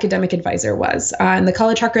my academic advisor was. And the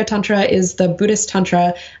Kalachakra Tantra is the Buddhist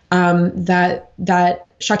Tantra that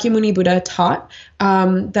Shakyamuni Buddha taught.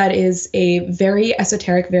 That is a very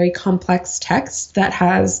esoteric, very complex text that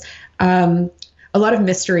has a lot of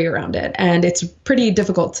mystery around it. And it's pretty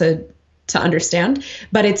difficult to understand,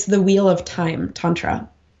 but it's the Wheel of Time Tantra.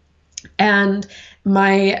 And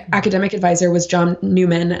my academic advisor was John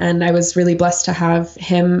Newman, and I was really blessed to have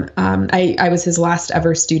him. I was his last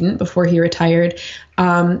ever student before he retired.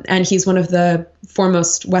 And he's one of the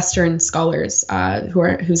foremost Western scholars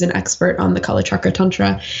who's an expert on the Kalachakra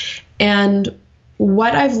Tantra. And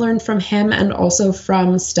what I've learned from him, and also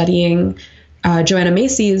from studying Joanna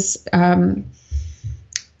Macy's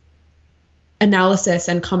analysis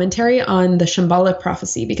and commentary on the Shambhala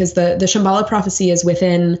prophecy, because the Shambhala prophecy is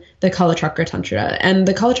within the Kalachakra Tantra, and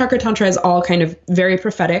the Kalachakra Tantra is all kind of very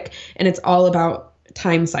prophetic, and it's all about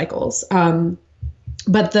time cycles.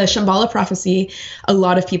 But the Shambhala prophecy, a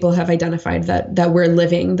lot of people have identified that we're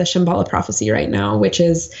living the Shambhala prophecy right now, which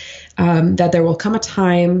is that there will come a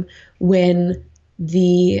time when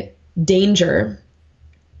the danger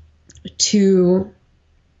to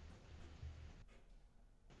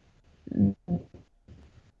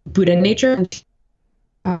Buddha nature,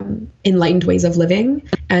 enlightened ways of living,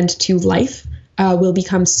 and to life will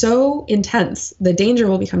become so intense. The danger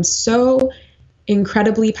will become so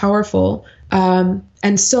incredibly powerful,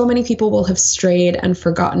 and so many people will have strayed and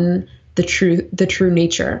forgotten the true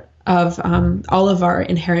nature of all of our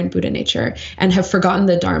inherent Buddha nature, and have forgotten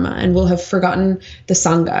the Dharma, and will have forgotten the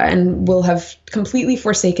Sangha, and will have completely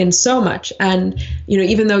forsaken so much. And, you know,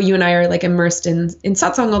 even though you and I are like immersed in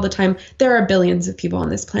satsang all the time, there are billions of people on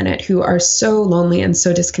this planet who are so lonely and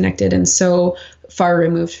so disconnected and so far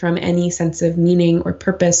removed from any sense of meaning or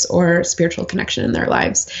purpose or spiritual connection in their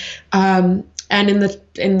lives. And in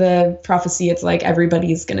the prophecy, it's like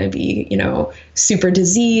everybody's going to be, you know, super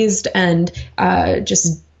diseased and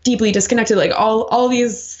just deeply disconnected, like all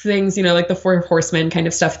these things, you know, like the four horsemen kind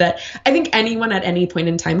of stuff that I think anyone at any point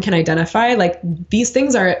in time can identify. Like these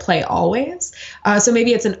things are at play always. So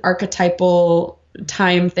maybe it's an archetypal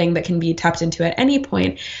time thing that can be tapped into at any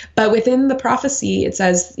point. But within the prophecy, it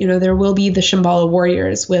says, you know, there will be the Shambhala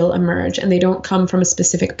warriors will emerge, and they don't come from a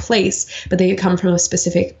specific place, but they come from a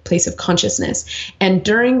specific place of consciousness. And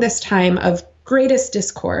during this time of greatest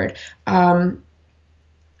discord,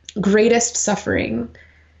 greatest suffering,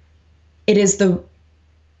 it is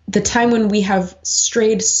the time when we have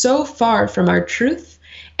strayed so far from our truth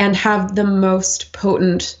and have the most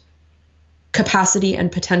potent capacity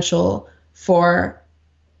and potential for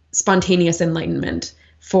spontaneous enlightenment,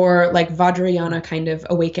 for like Vajrayana kind of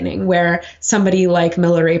awakening, where somebody like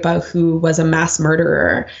Milarepa, who was a mass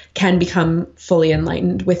murderer, can become fully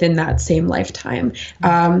enlightened within that same lifetime.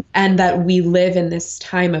 And that we live in this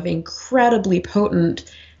time of incredibly potent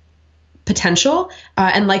potential.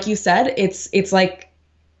 And like you said, it's like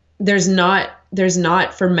there's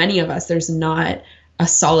not for many of us, there's not a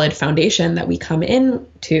solid foundation that we come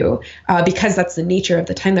into because that's the nature of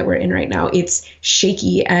the time that we're in right now. It's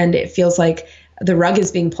shaky, and it feels like the rug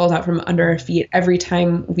is being pulled out from under our feet every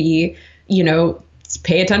time we, you know,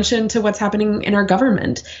 pay attention to what's happening in our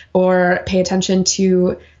government, or pay attention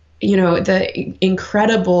to, the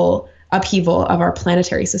incredible upheaval of our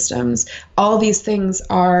planetary systems. All these things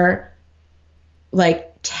are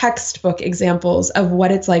like textbook examples of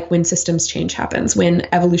what it's like when systems change happens, when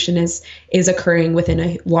evolution is occurring within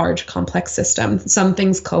a large, complex system. Some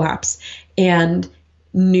things collapse, and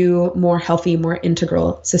new, more healthy, more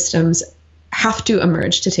integral systems have to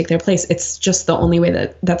emerge to take their place. It's just the only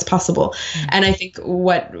way that's possible. Mm-hmm. And I think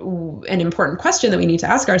an important question that we need to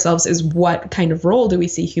ask ourselves is, what kind of role do we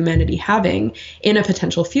see humanity having in a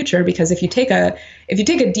potential future? Because if you take a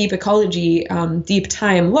deep ecology, deep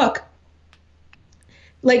time look,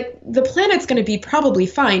 like, the planet's going to be probably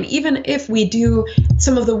fine. Even if we do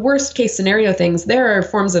some of the worst case scenario things, there are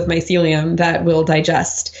forms of mycelium that will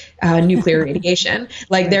digest nuclear radiation.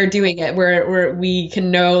 Like, they're doing it where we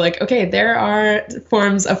can know, like, okay, there are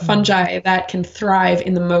forms of fungi that can thrive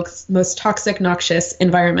in the most toxic, noxious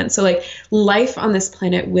environment. So, like, life on this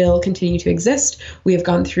planet will continue to exist. We have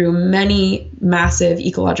gone through many massive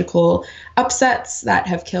ecological upsets that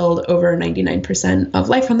have killed over 99% of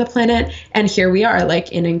life on the planet. And here we are,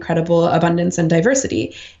 like, in incredible abundance and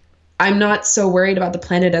diversity. I'm not so worried about the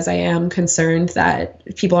planet as I am concerned that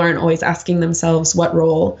people aren't always asking themselves, what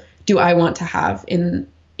role do I want to have in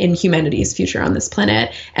humanity's future on this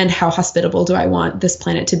planet? And how hospitable do I want this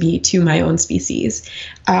planet to be to my own species?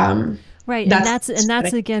 Right. That's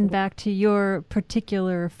again back to your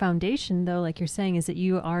particular foundation, though, like you're saying, is that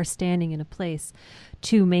you are standing in a place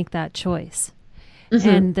to make that choice.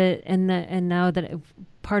 Mm-hmm. And now that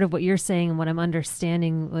part of what you're saying and what I'm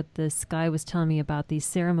understanding, what this guy was telling me about these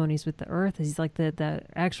ceremonies with the earth, is like the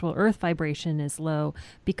actual earth vibration is low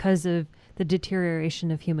because of the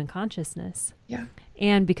deterioration of human consciousness. Yeah.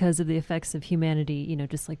 And because of the effects of humanity,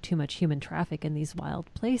 just like too much human traffic in these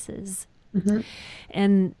wild places. Mm-hmm.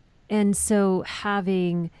 And so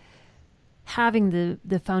having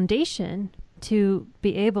the foundation to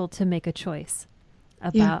be able to make a choice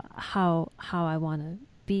about how I want to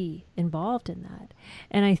be involved in that.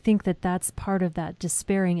 And I think that that's part of that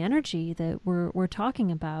despairing energy that we're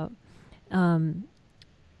talking about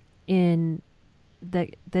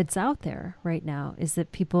that's out there right now, is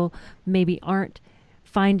that people maybe aren't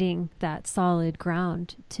finding that solid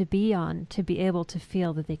ground to be on, to be able to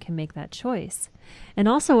feel that they can make that choice. And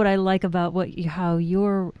also what I like about how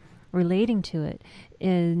you're relating to it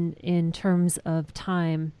in terms of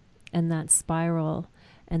time and that spiral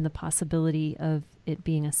and the possibility of it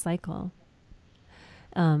being a cycle.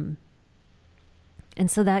 And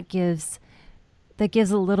so that gives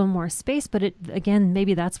a little more space, but it, again,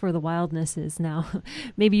 maybe that's where the wildness is now.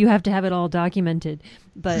 Maybe you have to have it all documented,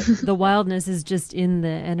 but the wildness is just in the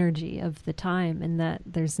energy of the time, and that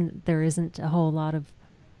there isn't a whole lot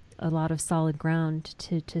of solid ground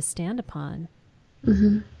to stand upon.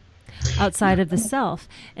 Mm-hmm. Outside of the self.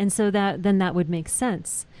 And so that would make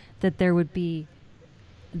sense that that would be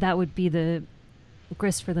the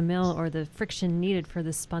grist for the mill, or the friction needed for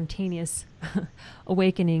the spontaneous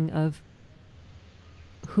awakening of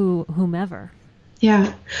whomever.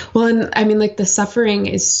 Yeah. Well, and I mean, like, the suffering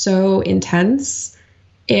is so intense,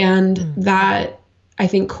 and that, I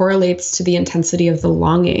think, correlates to the intensity of the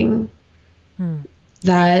longing.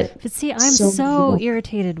 But see, I'm so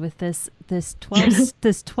irritated with this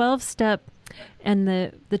 12 step and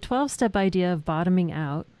the 12-step idea of bottoming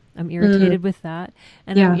out. I'm irritated with that.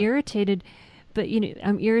 And I'm irritated, but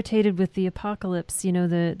I'm irritated with the apocalypse.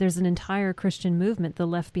 There's an entire Christian movement, the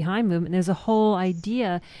Left Behind movement. There's a whole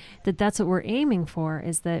idea that that's what we're aiming for,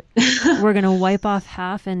 is that we're going to wipe off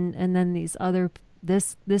half, and then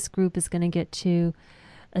this group is going to get to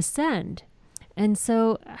ascend. And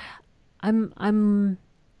so I'm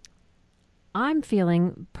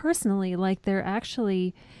feeling personally like they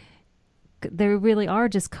really are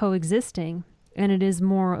just coexisting, and it is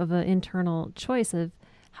more of an internal choice of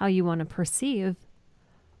how you want to perceive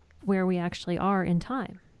where we actually are in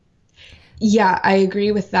time. Yeah, I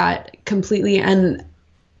agree with that completely. And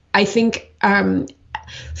I think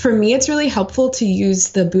for me, it's really helpful to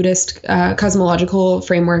use the Buddhist cosmological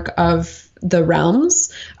framework of the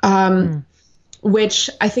realms, which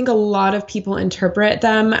I think a lot of people interpret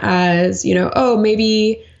them as,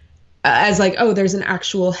 maybe as like, there's an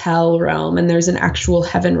actual hell realm and there's an actual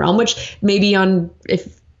heaven realm, which maybe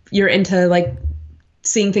if you're into like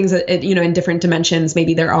seeing things in different dimensions,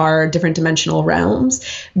 maybe there are different dimensional realms.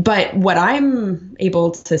 But what I'm able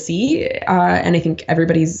to see, and I think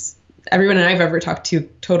everyone I've ever talked to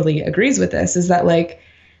totally agrees with this, is that, like,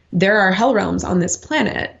 there are hell realms on this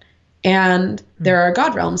planet, and there are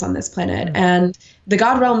God realms on this planet. And the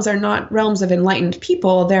God realms are not realms of enlightened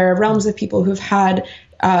people. They're realms of people who've had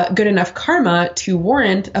good enough karma to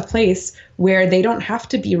warrant a place where they don't have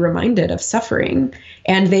to be reminded of suffering,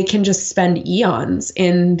 and they can just spend eons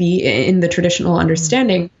in the traditional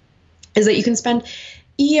understanding is that you can spend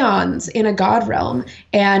eons in a God realm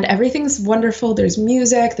and everything's wonderful. There's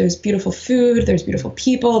music, there's beautiful food, there's beautiful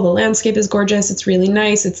people. The landscape is gorgeous. It's really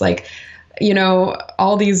nice. It's like,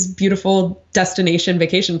 all these beautiful destination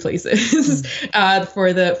vacation places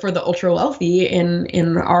for the ultra wealthy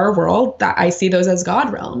in our world. That I see those as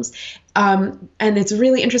God realms. And it's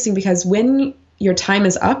really interesting because when your time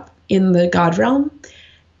is up in the God realm,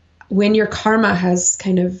 when your karma has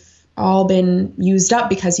kind of all been used up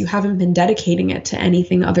because you haven't been dedicating it to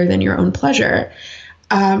anything other than your own pleasure,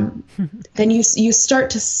 then you start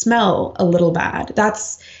to smell a little bad.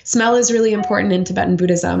 Smell is really important in Tibetan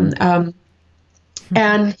Buddhism.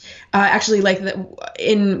 And actually, like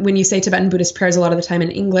when you say Tibetan Buddhist prayers, a lot of the time in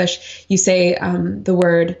English, you say the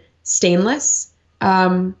word stainless,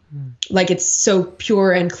 like it's so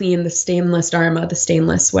pure and clean, the stainless Dharma, the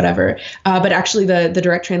stainless whatever. But actually, the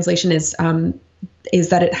direct translation is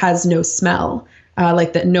that it has no smell,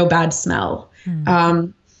 like that no bad smell.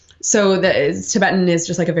 So the Tibetan is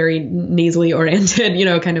just like a very nasally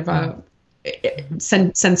oriented, kind of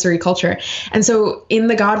sensory culture. And so in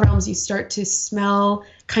the God realms, you start to smell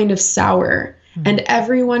kind of sour, and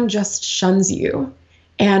everyone just shuns you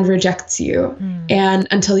and rejects you, and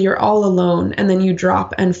until you're all alone, and then you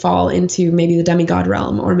drop and fall into maybe the demigod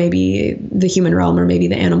realm, or maybe the human realm, or maybe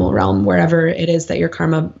the animal realm, wherever it is that your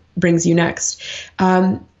karma brings you next.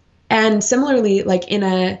 And similarly, like in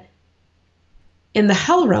the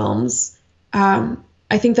hell realms,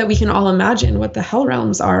 I think that we can all imagine what the hell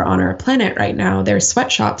realms are on our planet right now. They're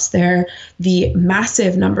sweatshops. They're the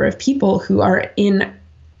massive number of people who are in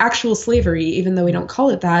actual slavery, even though we don't call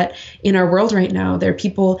it that in our world right now. They're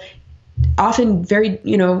people often very,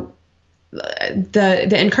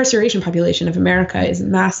 the incarceration population of America is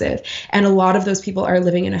massive. And a lot of those people are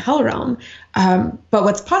living in a hell realm. But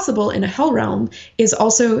what's possible in a hell realm is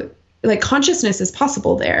also like consciousness is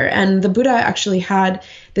possible there. And the Buddha actually had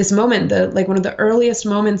this moment, one of the earliest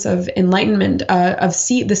moments of enlightenment,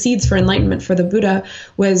 the seeds for enlightenment for the Buddha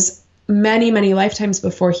was many, many lifetimes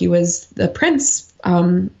before he was the prince.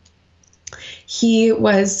 He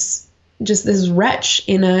was just this wretch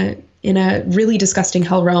in a really disgusting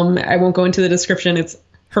hell realm. I won't go into the description. It's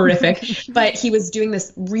horrific, but he was doing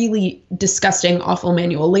this really disgusting, awful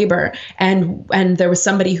manual labor. And there was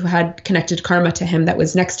somebody who had connected karma to him that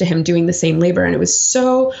was next to him doing the same labor. And it was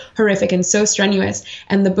so horrific and so strenuous.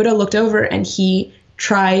 And the Buddha looked over and he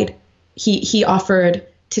offered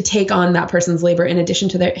to take on that person's labor in addition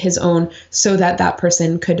to his own, so that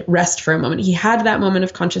person could rest for a moment. He had that moment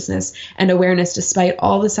of consciousness and awareness despite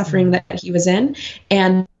all the suffering that he was in.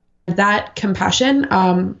 And that compassion,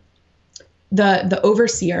 the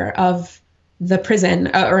overseer of the prison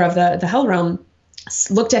or of the hell realm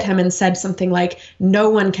looked at him and said something like, no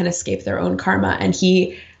one can escape their own karma. And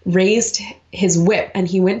he raised his whip and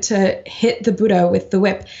he went to hit the Buddha with the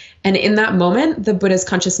whip. And in that moment, the Buddha's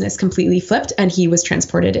consciousness completely flipped and he was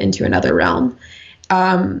transported into another realm.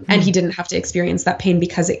 And he didn't have to experience that pain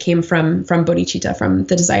because it came from bodhicitta, from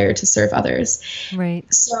the desire to serve others.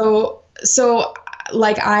 Right. So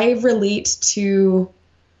like I relate to,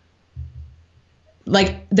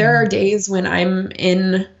 like, there are days when I'm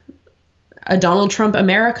in a Donald Trump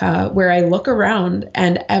America where I look around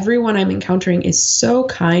and everyone I'm encountering is so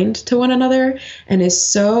kind to one another and is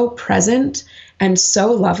so present and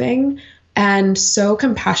so loving and so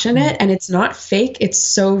compassionate, and it's not fake, it's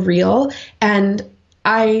so real. And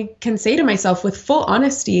I can say to myself with full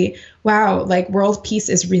honesty, wow, like world peace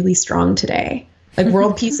is really strong today. Like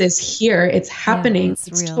world peace is here. It's happening. Yeah,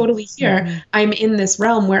 it's totally here. Mm-hmm. I'm in this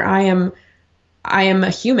realm where I am a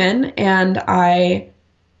human, and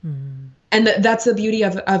that's the beauty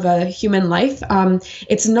of a human life.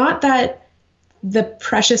 It's not that the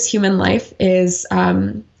precious human life is,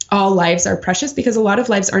 all lives are precious, because a lot of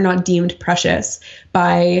lives are not deemed precious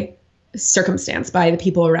by circumstance, by the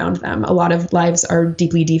people around them. A lot of lives are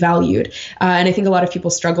deeply devalued. And I think a lot of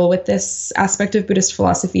people struggle with this aspect of Buddhist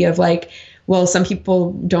philosophy of like, well, some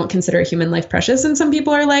people don't consider human life precious, and some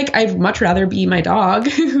people are like, I'd much rather be my dog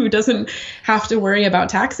who doesn't have to worry about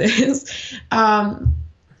taxes.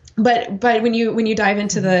 But when you dive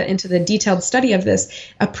into the detailed study of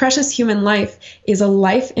this, a precious human life is a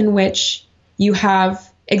life in which you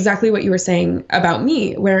have exactly what you were saying about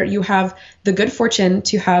me, where you have the good fortune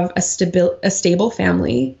to have a stable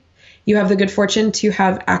family. You have the good fortune to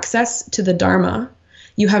have access to the Dharma.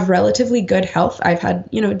 You have relatively good health. I've had,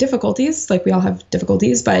 difficulties, like we all have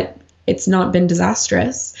difficulties, but it's not been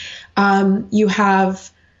disastrous. You have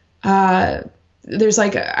there's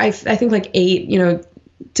like, I think like 8,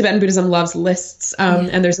 Tibetan Buddhism loves lists,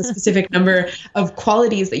 and there's a specific number of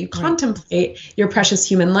qualities that you contemplate your precious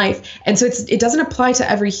human life. And so it doesn't apply to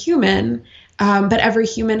every human, but every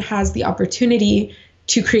human has the opportunity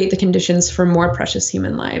to create the conditions for more precious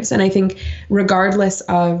human lives. And I think regardless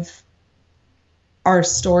of our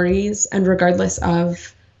stories and regardless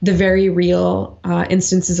of the very real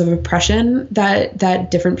instances of oppression that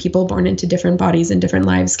different people born into different bodies and different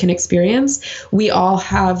lives can experience, we all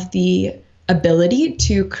have the ability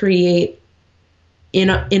to create in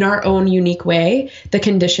our own unique way the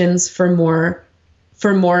conditions for more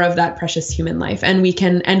of that precious human life. And we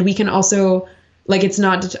can also, like, it's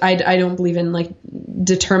not, I don't believe in like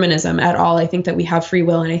determinism at all. I think that we have free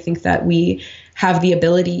will, and I think that we have the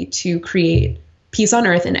ability to create peace on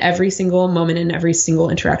earth in every single moment, in every single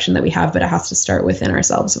interaction that we have, but it has to start within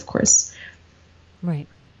ourselves, of course.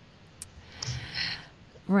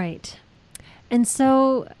 Right. And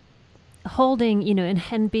so holding,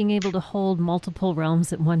 and being able to hold multiple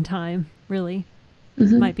realms at one time, really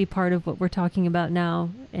might be part of what we're talking about now.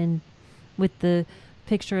 And with the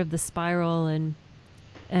picture of the spiral and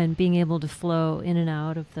being able to flow in and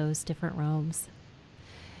out of those different realms.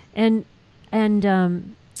 And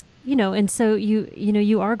so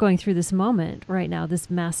you are going through this moment right now, this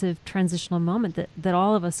massive transitional moment that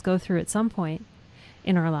all of us go through at some point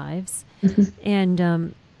in our lives. And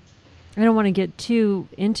I don't want to get too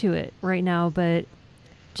into it right now, but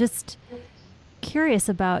just curious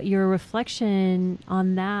about your reflection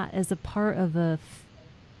on that as a part of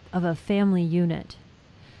a family unit.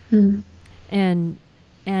 And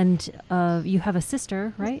you have a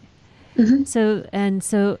sister, right? So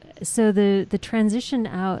the transition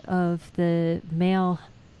out of the male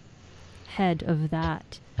head of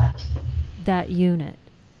that unit,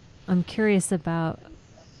 I'm curious about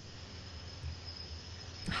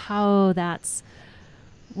how that's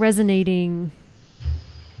resonating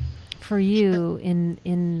for you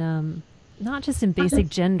in not just in basic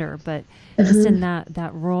gender, but just in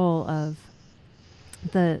that role of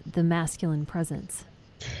the masculine presence.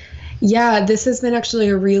 Yeah, this has been actually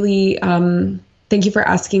a really, thank you for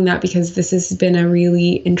asking that, because this has been a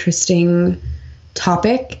really interesting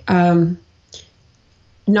topic.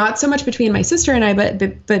 Not so much between my sister and I,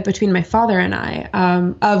 but between my father and I.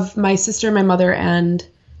 Of my sister, my mother, and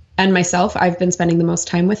myself, I've been spending the most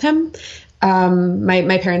time with him.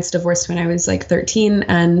 My parents divorced when I was like 13,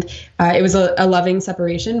 and it was a loving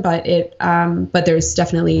separation, but there's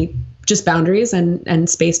definitely just boundaries and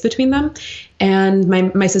space between them. And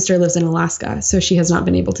my sister lives in Alaska, so she has not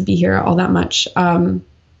been able to be here all that much.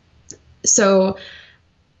 So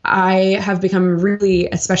I have become really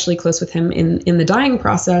especially close with him in the dying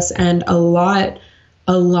process, and a lot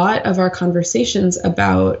of our conversations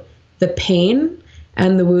about the pain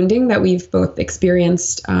and the wounding that we've both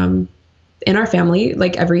experienced in our family.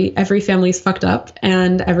 Like every family's fucked up,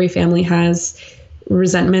 and every family has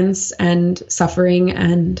resentments and suffering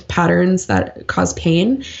and patterns that cause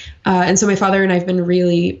pain. And so my father and I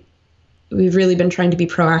we've really been trying to be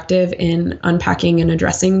proactive in unpacking and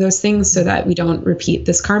addressing those things so that we don't repeat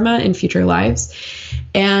this karma in future lives.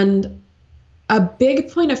 And a big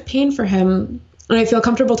point of pain for him, and I feel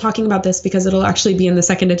comfortable talking about this because it'll actually be in the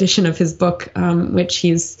second edition of his book, which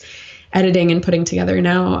he's editing and putting together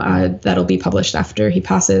now, that'll be published after he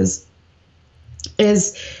passes,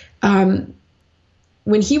 is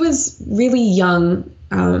when he was really young,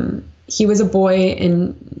 he was a boy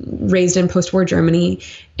raised in post-war Germany,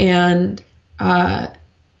 and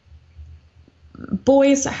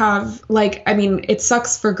boys have, it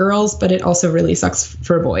sucks for girls, but it also really sucks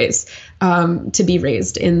for boys to be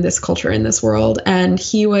raised in this culture, in this world. And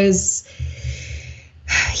he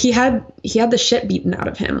had the shit beaten out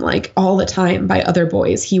of him like all the time by other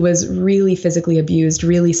boys. He was really physically abused,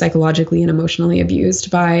 really psychologically and emotionally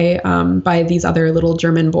abused by these other little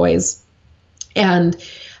German boys. And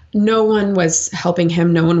no one was helping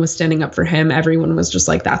him. No one was standing up for him. Everyone was just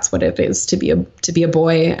like, that's what it is to be a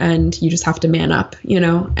boy, and you just have to man up,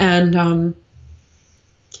 And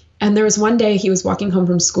there was one day he was walking home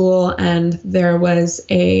from school, and there was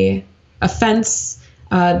a fence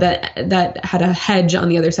that had a hedge on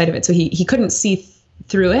the other side of it. So he couldn't see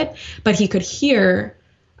through it, but he could hear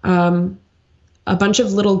a bunch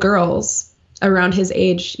of little girls around his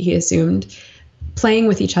age, he assumed, playing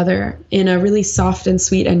with each other in a really soft and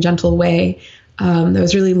sweet and gentle way that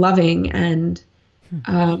was really loving, and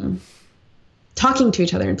talking to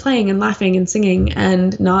each other and playing and laughing and singing,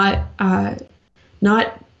 and not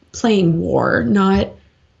playing war, not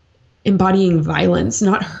embodying violence,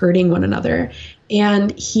 not hurting one another.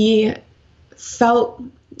 And he felt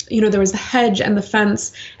there was the hedge and the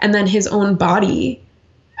fence, and then his own body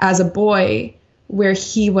as a boy, where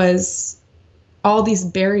he was all these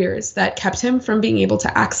barriers that kept him from being able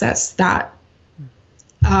to access that.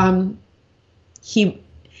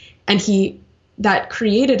 That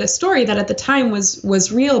created a story that at the time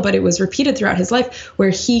was real, but it was repeated throughout his life, where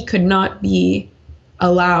he could not be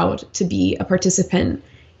allowed to be a participant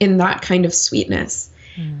in that kind of sweetness.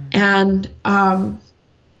 And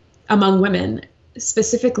among women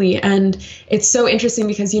specifically. And it's so interesting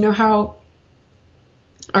because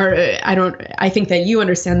I think that you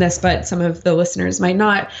understand this, but some of the listeners might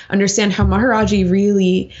not understand how Maharaji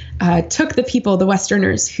really took the people, the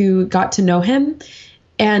Westerners who got to know him,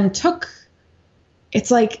 and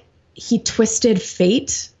it's like he twisted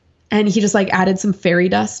fate, and he just like added some fairy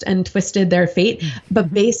dust and twisted their fate,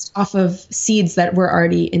 but based off of seeds that were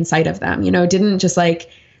already inside of them. Didn't just like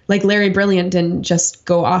Larry Brilliant didn't just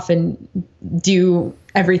go off and do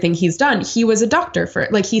everything he's done. He was a doctor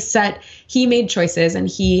he made choices, and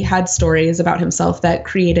he had stories about himself that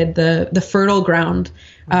created the fertile ground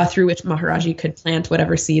through which Maharaji could plant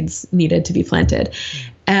whatever seeds needed to be planted,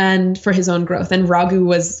 and for his own growth. And Raghu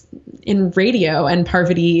was in radio, and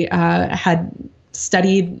Parvati had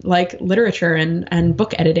studied like literature and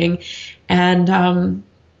book editing, and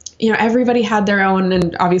everybody had their own,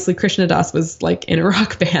 and obviously Krishna Das was like in a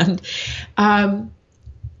rock band. And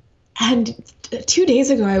 2 days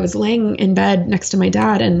ago, I was laying in bed next to my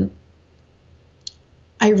dad, and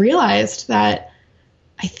I realized that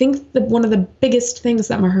I think that one of the biggest things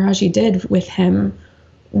that Maharaji did with him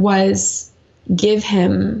was give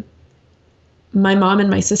him my mom and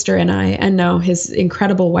my sister and I, and now his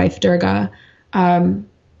incredible wife, Durga,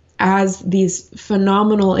 as these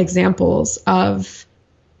phenomenal examples of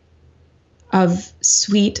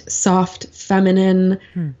sweet, soft, feminine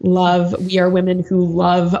love. We are women who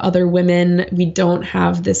love other women. We don't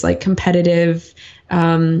have this like competitive,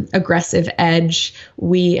 aggressive edge.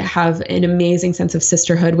 We have an amazing sense of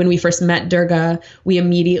sisterhood. When we first met Durga, we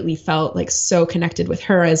immediately felt like so connected with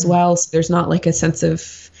her as well. So there's not like a sense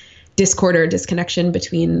of discord or disconnection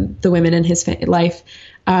between the women in his life.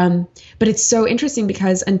 But it's so interesting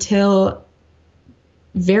because until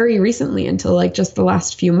very recently, until like just the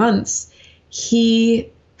last few months,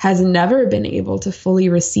 he has never been able to fully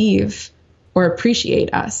receive or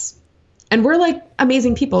appreciate us. And we're like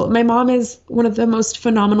amazing people. My mom is one of the most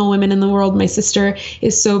phenomenal women in the world. My sister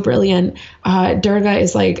is so brilliant. Durga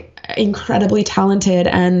is like incredibly talented.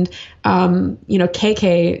 And,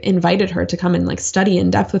 KK invited her to come and like study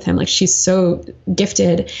in depth with him. Like she's so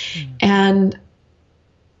gifted. And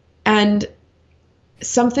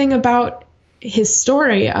something about his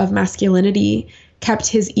story of masculinity kept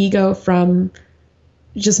his ego from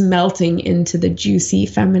just melting into the juicy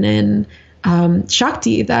feminine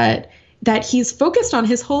Shakti that he's focused on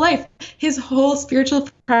his whole life. His whole spiritual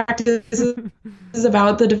practice is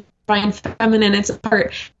about the divine feminine.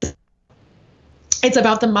 It's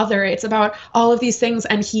about the mother. It's about all of these things.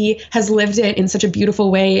 And he has lived it in such a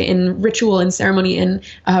beautiful way in ritual and ceremony and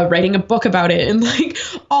writing a book about it and like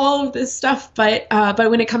all of this stuff. But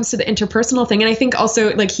when it comes to the interpersonal thing, and I think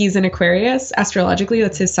also like he's an Aquarius astrologically,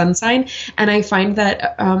 that's his sun sign. And I find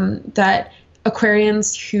that that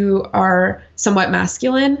Aquarians who are somewhat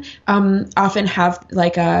masculine often have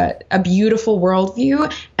like a beautiful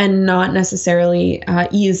worldview and not necessarily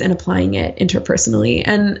ease in applying it interpersonally.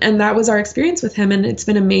 And that was our experience with him. And it's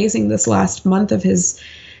been amazing this last month of his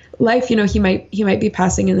life. He might be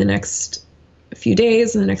passing in the next few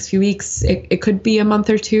days, in the next few weeks. It could be a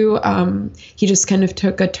month or two. He just kind of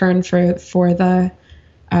took a turn for the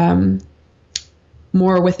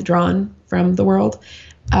more withdrawn from the world.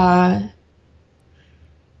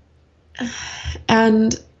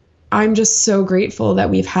 And I'm just so grateful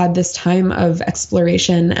that we've had this time of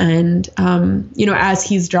exploration and, as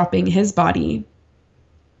he's dropping his body,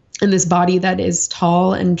 and this body that is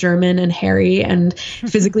tall and German and hairy and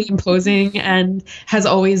physically imposing and has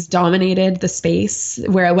always dominated the space,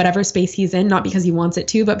 where whatever space he's in, not because he wants it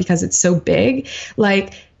to, but because it's so big,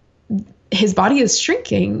 like his body is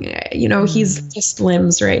shrinking, he's just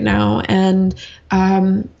limbs right now. And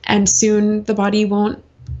soon the body won't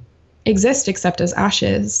exist except as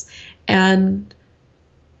ashes. And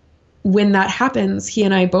when that happens, he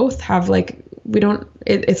and I both have like,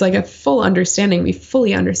 it's like a full understanding. We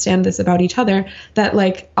fully understand this about each other, that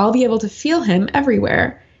like, I'll be able to feel him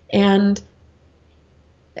everywhere. And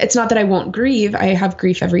it's not that I won't grieve. I have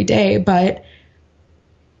grief every day, but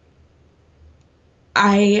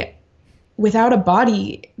without a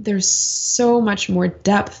body, there's so much more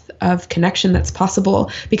depth of connection that's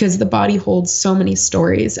possible, because the body holds so many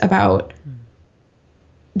stories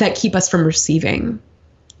that keep us from receiving.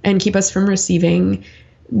 and keep us from receiving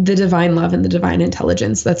the divine love and the divine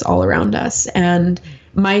intelligence that's all around us. And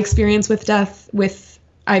my experience with death,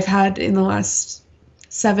 I've had in the last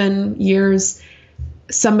 7 years,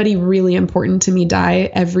 somebody really important to me die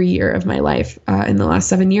every year of my life in the last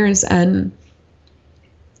 7 years. And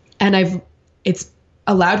it's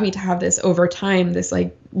allowed me to have this over time, this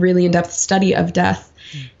like really in-depth study of death.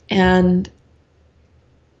 And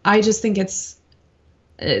I just think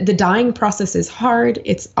the dying process is hard.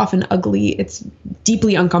 It's often ugly. It's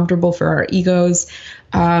deeply uncomfortable for our egos.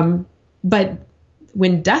 But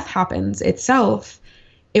when death happens itself,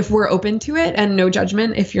 if we're open to it, and no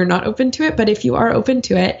judgment if you're not open to it, but if you are open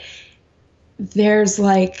to it, there's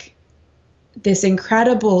like this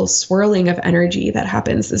incredible swirling of energy that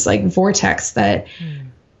happens, this like vortex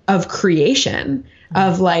of creation,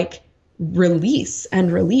 of like release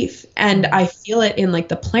and relief. And I feel it in like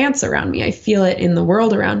the plants around me. I feel it in the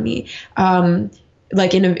world around me,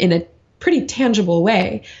 like in a pretty tangible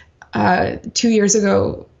way. 2 years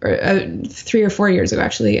ago, or 3 or 4 years ago,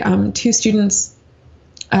 actually, 2 students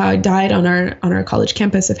died on our college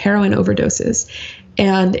campus of heroin overdoses.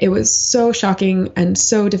 And it was so shocking and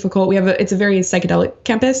so difficult. It's a very psychedelic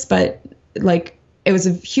campus, but like it was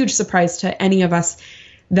a huge surprise to any of us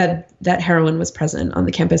that heroin was present on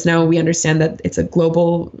the campus. Now we understand that it's a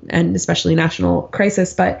global and especially national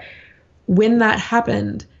crisis, but when that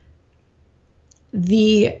happened,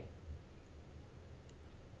 the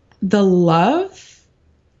love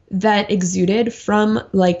that exuded from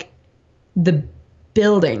like the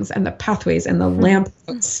buildings and the pathways and the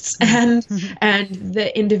lampposts and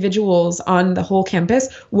the individuals on the whole campus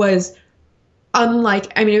was unlike,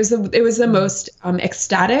 I mean, it was the most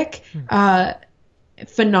ecstatic,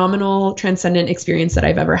 phenomenal, transcendent experience that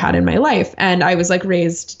I've ever had in my life. And I was like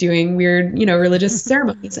raised doing weird, religious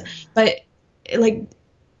ceremonies, but like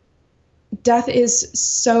death is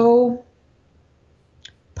so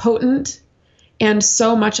potent and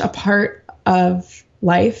so much a part of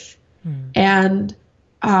life. And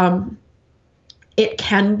it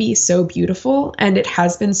can be so beautiful, and it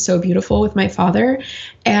has been so beautiful with my father.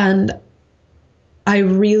 And I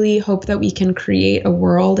really hope that we can create a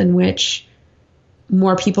world in which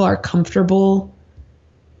more people are comfortable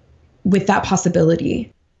with that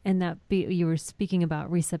possibility. And you were speaking about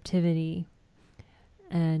receptivity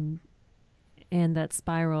and that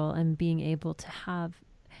spiral, and being able to have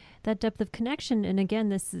that depth of connection. And again,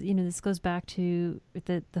 this goes back to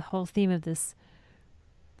the whole theme of this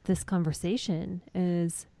conversation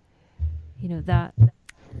is, that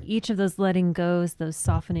each of those letting goes, those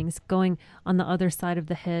softenings, going on the other side of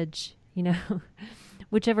the hedge,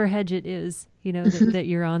 whichever hedge it is, that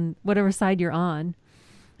you're on, whatever side you're on,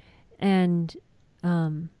 and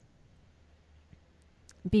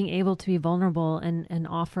being able to be vulnerable and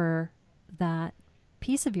offer that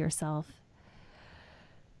piece of yourself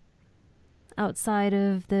outside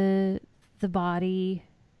of the body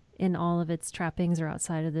in all of its trappings, or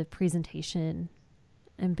outside of the presentation,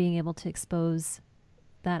 and being able to expose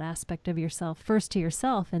that aspect of yourself first to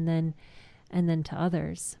yourself and then to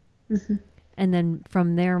others. Mm-hmm. And then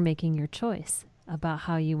from there making your choice about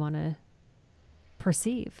how you want to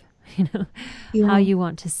perceive, how you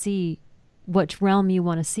want to see, which realm you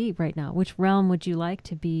want to see right now, which realm would you like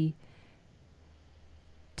to be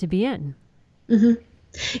in. Mm-hmm.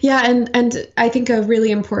 Yeah. And I think a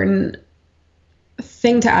really important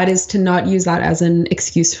thing to add is to not use that as an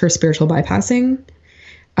excuse for spiritual bypassing,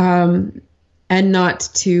 and not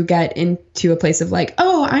to get into a place of like,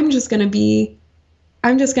 oh, I'm just going to be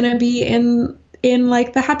in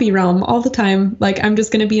like the happy realm all the time. Like, I'm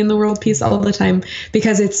just going to be in the world peace all the time,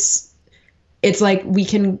 because it's like we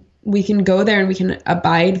can go there and we can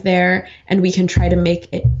abide there, and we can try to make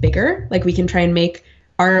it bigger. Like, we can try and make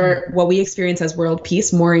what we experience as world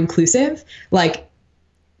peace more inclusive, like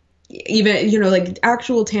even, like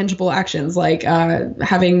actual tangible actions, like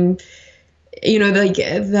having, like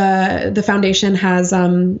the foundation has,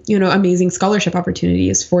 amazing scholarship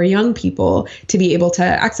opportunities for young people to be able to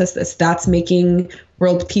access this. That's making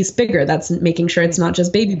world peace bigger. That's making sure it's not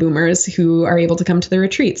just baby boomers who are able to come to the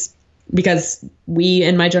retreats, because we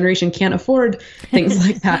in my generation can't afford things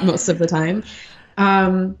like that most of the time.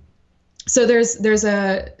 So there's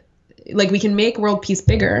we can make world peace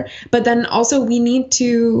bigger, but then also we need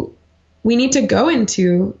to go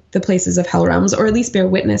into the places of hell realms, or at least bear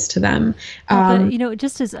witness to them.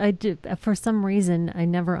 Just as I did, for some reason, I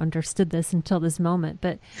never understood this until this moment,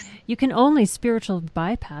 but you can only spiritual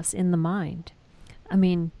bypass in the mind. I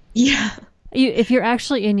mean, yeah, if you're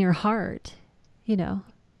actually in your heart,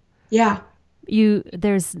 yeah,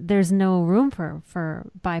 there's no room for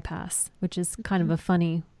bypass, which is kind of a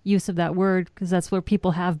funny use of that word, because that's where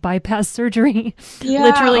people have bypass surgery.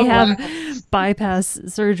 Literally have bypass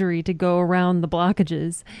surgery to go around the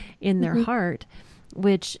blockages in their heart,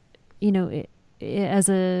 which, as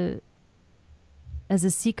a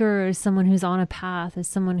seeker, as someone who's on a path, as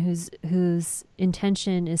someone whose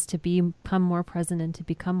intention is to become more present and to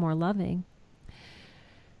become more loving,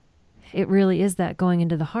 it really is that going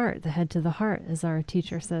into the heart, the head to the heart, as our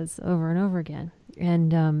teacher says over and over again.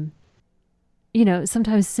 And,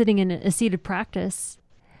 sometimes sitting in a seated practice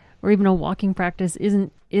or even a walking practice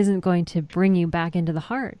isn't going to bring you back into the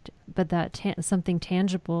heart, but that something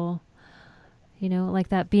tangible, like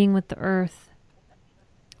that being with the earth,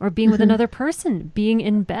 or being with another person, being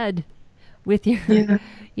in bed with your,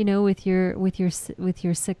 with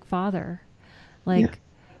your sick father,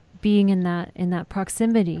 being in that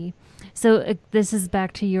proximity. So this is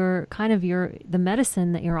back to the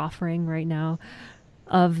medicine that you're offering right now,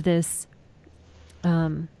 of this,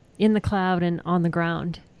 in the cloud and on the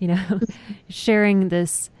ground, sharing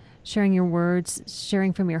your words,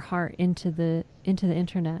 sharing from your heart into the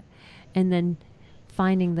internet, and then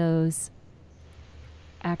finding those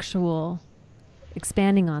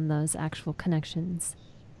expanding on those actual connections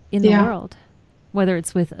in the world, whether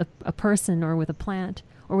it's with a person or with a plant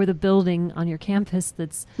or with a building on your campus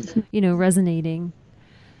that's, resonating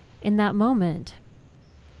in that moment.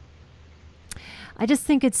 I just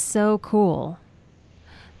think it's so cool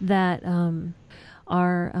that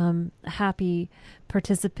our happy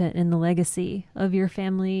participant in the legacy of your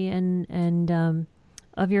family and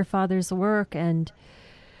of your father's work and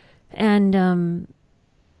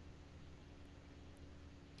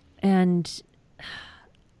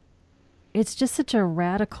it's just such a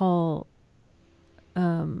radical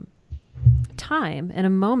time and a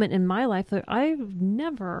moment in my life that I've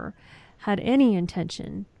never had any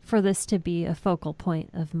intention for this to be a focal point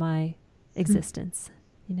of my existence.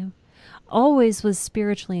 Always was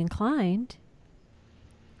spiritually inclined,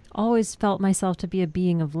 always felt myself to be a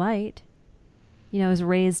being of light. I was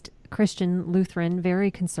raised Christian, Lutheran, very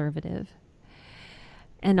conservative,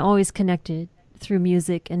 and always connected through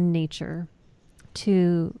music and nature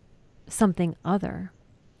to something other,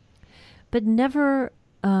 but never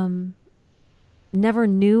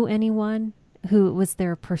knew anyone who it was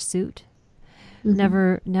their pursuit.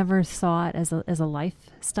 Never saw it as a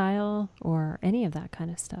lifestyle or any of that kind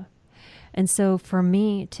of stuff. And so for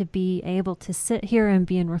me to be able to sit here and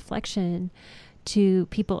be in reflection to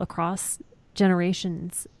people across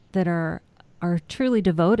generations that are truly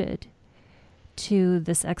devoted to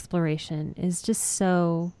this exploration is just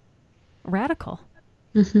so radical.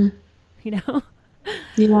 Yeah.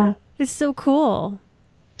 It's so cool.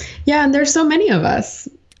 Yeah. And there's so many of us.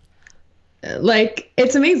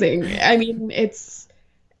 It's amazing. I mean, it's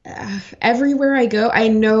everywhere I go. I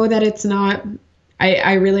know that it's not,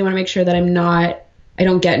 I really want to make sure that I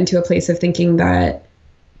don't get into a place of thinking that,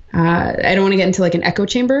 I don't want to get into an echo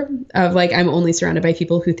chamber of I'm only surrounded by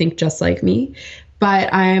people who think just like me,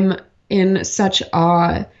 but I'm in such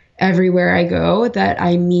awe everywhere I go that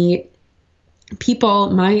I meet people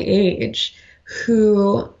my age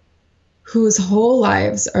whose whole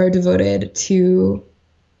lives are devoted to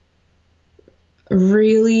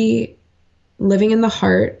really living in the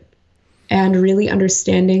heart and really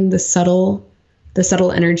understanding the subtle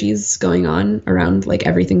energies going on around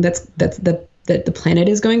everything that the planet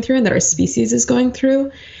is going through and that our species is going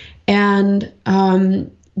through. And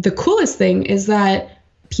the coolest thing is that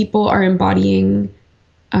people are embodying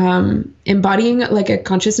a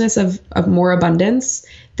consciousness of more abundance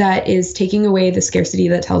that is taking away the scarcity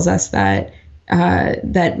that tells us that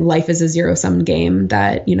life is a zero-sum game,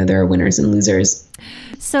 that, there are winners and losers.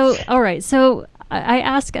 So, all right. So I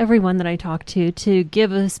ask everyone that I talk to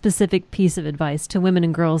give a specific piece of advice to women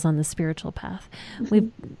and girls on the spiritual path.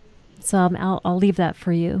 I'll leave that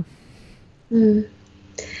for you.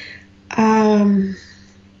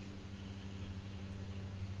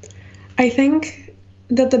 I think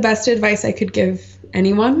that the best advice I could give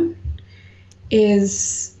anyone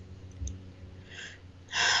is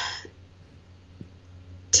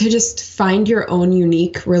to just find your own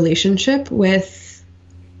unique relationship with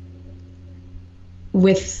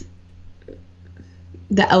the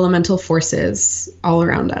elemental forces all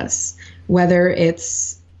around us, whether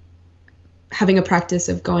it's having a practice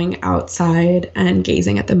of going outside and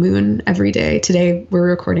gazing at the moon every day. Today we're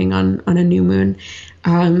recording on a new moon,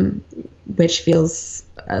 which feels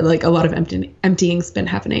like a lot of emptying's been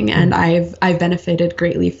happening. And I've benefited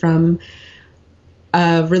greatly from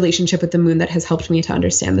a relationship with the moon that has helped me to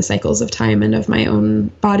understand the cycles of time and of my own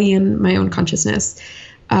body and my own consciousness.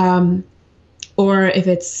 or if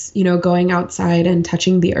it's, going outside and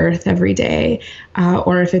touching the earth every day,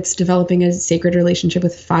 or if it's developing a sacred relationship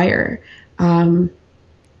with fire,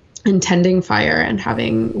 and tending fire and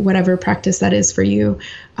having whatever practice that is for you.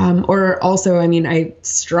 Or also, I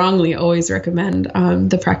strongly always recommend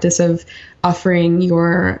the practice of offering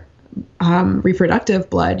your reproductive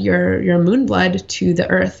blood, your moon blood, to the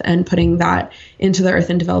earth and putting that into the earth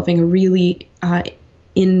and developing a really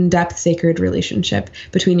in-depth sacred relationship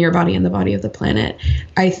between your body and the body of the planet.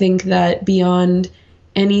 I think that beyond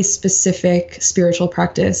any specific spiritual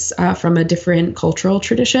practice from a different cultural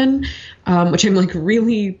tradition, which I'm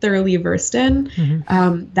really thoroughly versed in,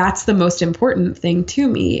 that's the most important thing to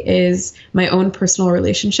me, is my own personal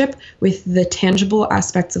relationship with the tangible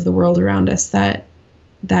aspects of the world around us that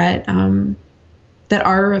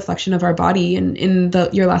are a reflection of our body. And in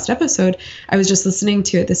your last episode, I was just listening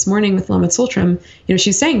to it this morning with Lama Tsultrim.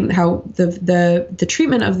 She's saying how the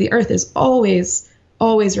treatment of the earth is always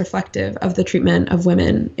reflective of the treatment of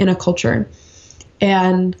women in a culture.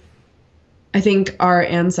 And I think our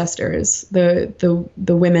ancestors, the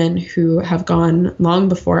women who have gone long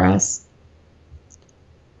before us,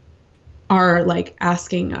 are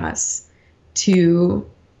asking us to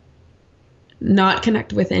not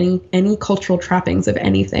connect with any cultural trappings of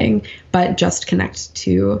anything, but just connect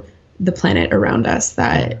to the planet around us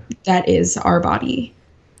that is our body.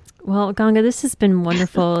 Well, Ganga, this has been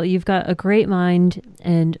wonderful. You've got a great mind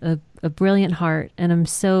and a brilliant heart, and I'm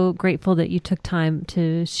so grateful that you took time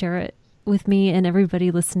to share it with me and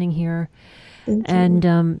everybody listening here. Thank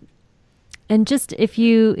you. And just if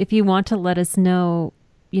you want to let us know,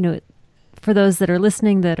 for those that are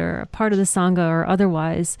listening that are a part of the Sangha or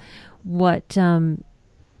otherwise, what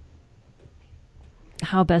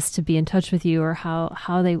how best to be in touch with you, or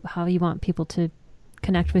how you want people to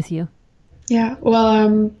connect with you. Yeah,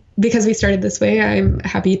 well, because we started this way, I'm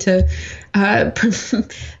happy to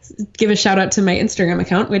give a shout out to my Instagram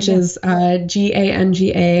account, which is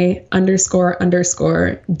GANGA__DEVI.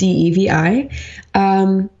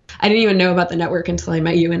 I didn't even know about the network until I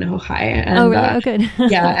met you in Ojai. And, really? Good.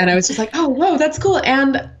 Yeah. And I was just like, oh, whoa, that's cool.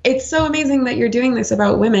 And it's so amazing that you're doing this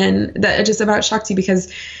about women, just about Shakti,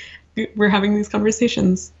 because we're having these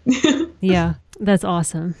conversations. Yeah, that's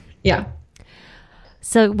awesome. Yeah.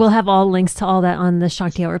 So we'll have all links to all that on the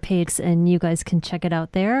Shakti Hour page, and you guys can check it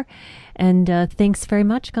out there. And thanks very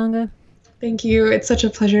much, Ganga. Thank you. It's such a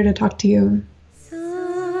pleasure to talk to you.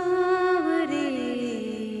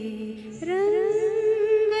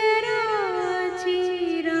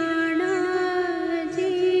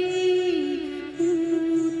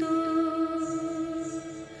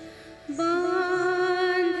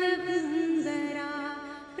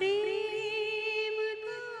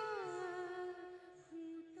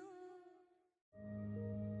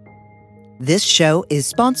 This show is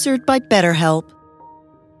sponsored by BetterHelp.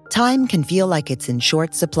 Time can feel like it's in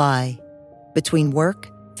short supply. Between work,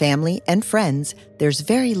 family, and friends, there's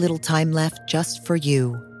very little time left just for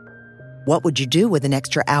you. What would you do with an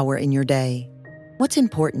extra hour in your day? What's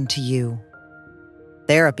important to you?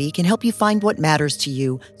 Therapy can help you find what matters to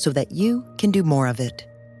you so that you can do more of it.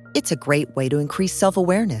 It's a great way to increase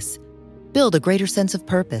self-awareness, build a greater sense of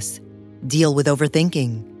purpose, deal with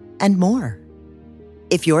overthinking, and more.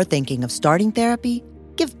 If you're thinking of starting therapy,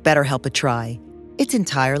 give BetterHelp a try. It's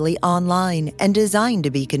entirely online and designed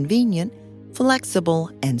to be convenient,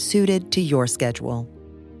 flexible, and suited to your schedule.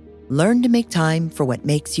 Learn to make time for what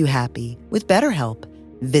makes you happy with BetterHelp.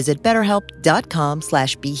 Visit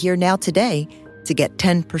BetterHelp.com/BeHereNow today to get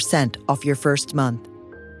 10% off your first month.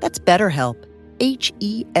 That's BetterHelp,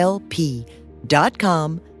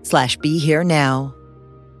 HELP.com/BeHereNow.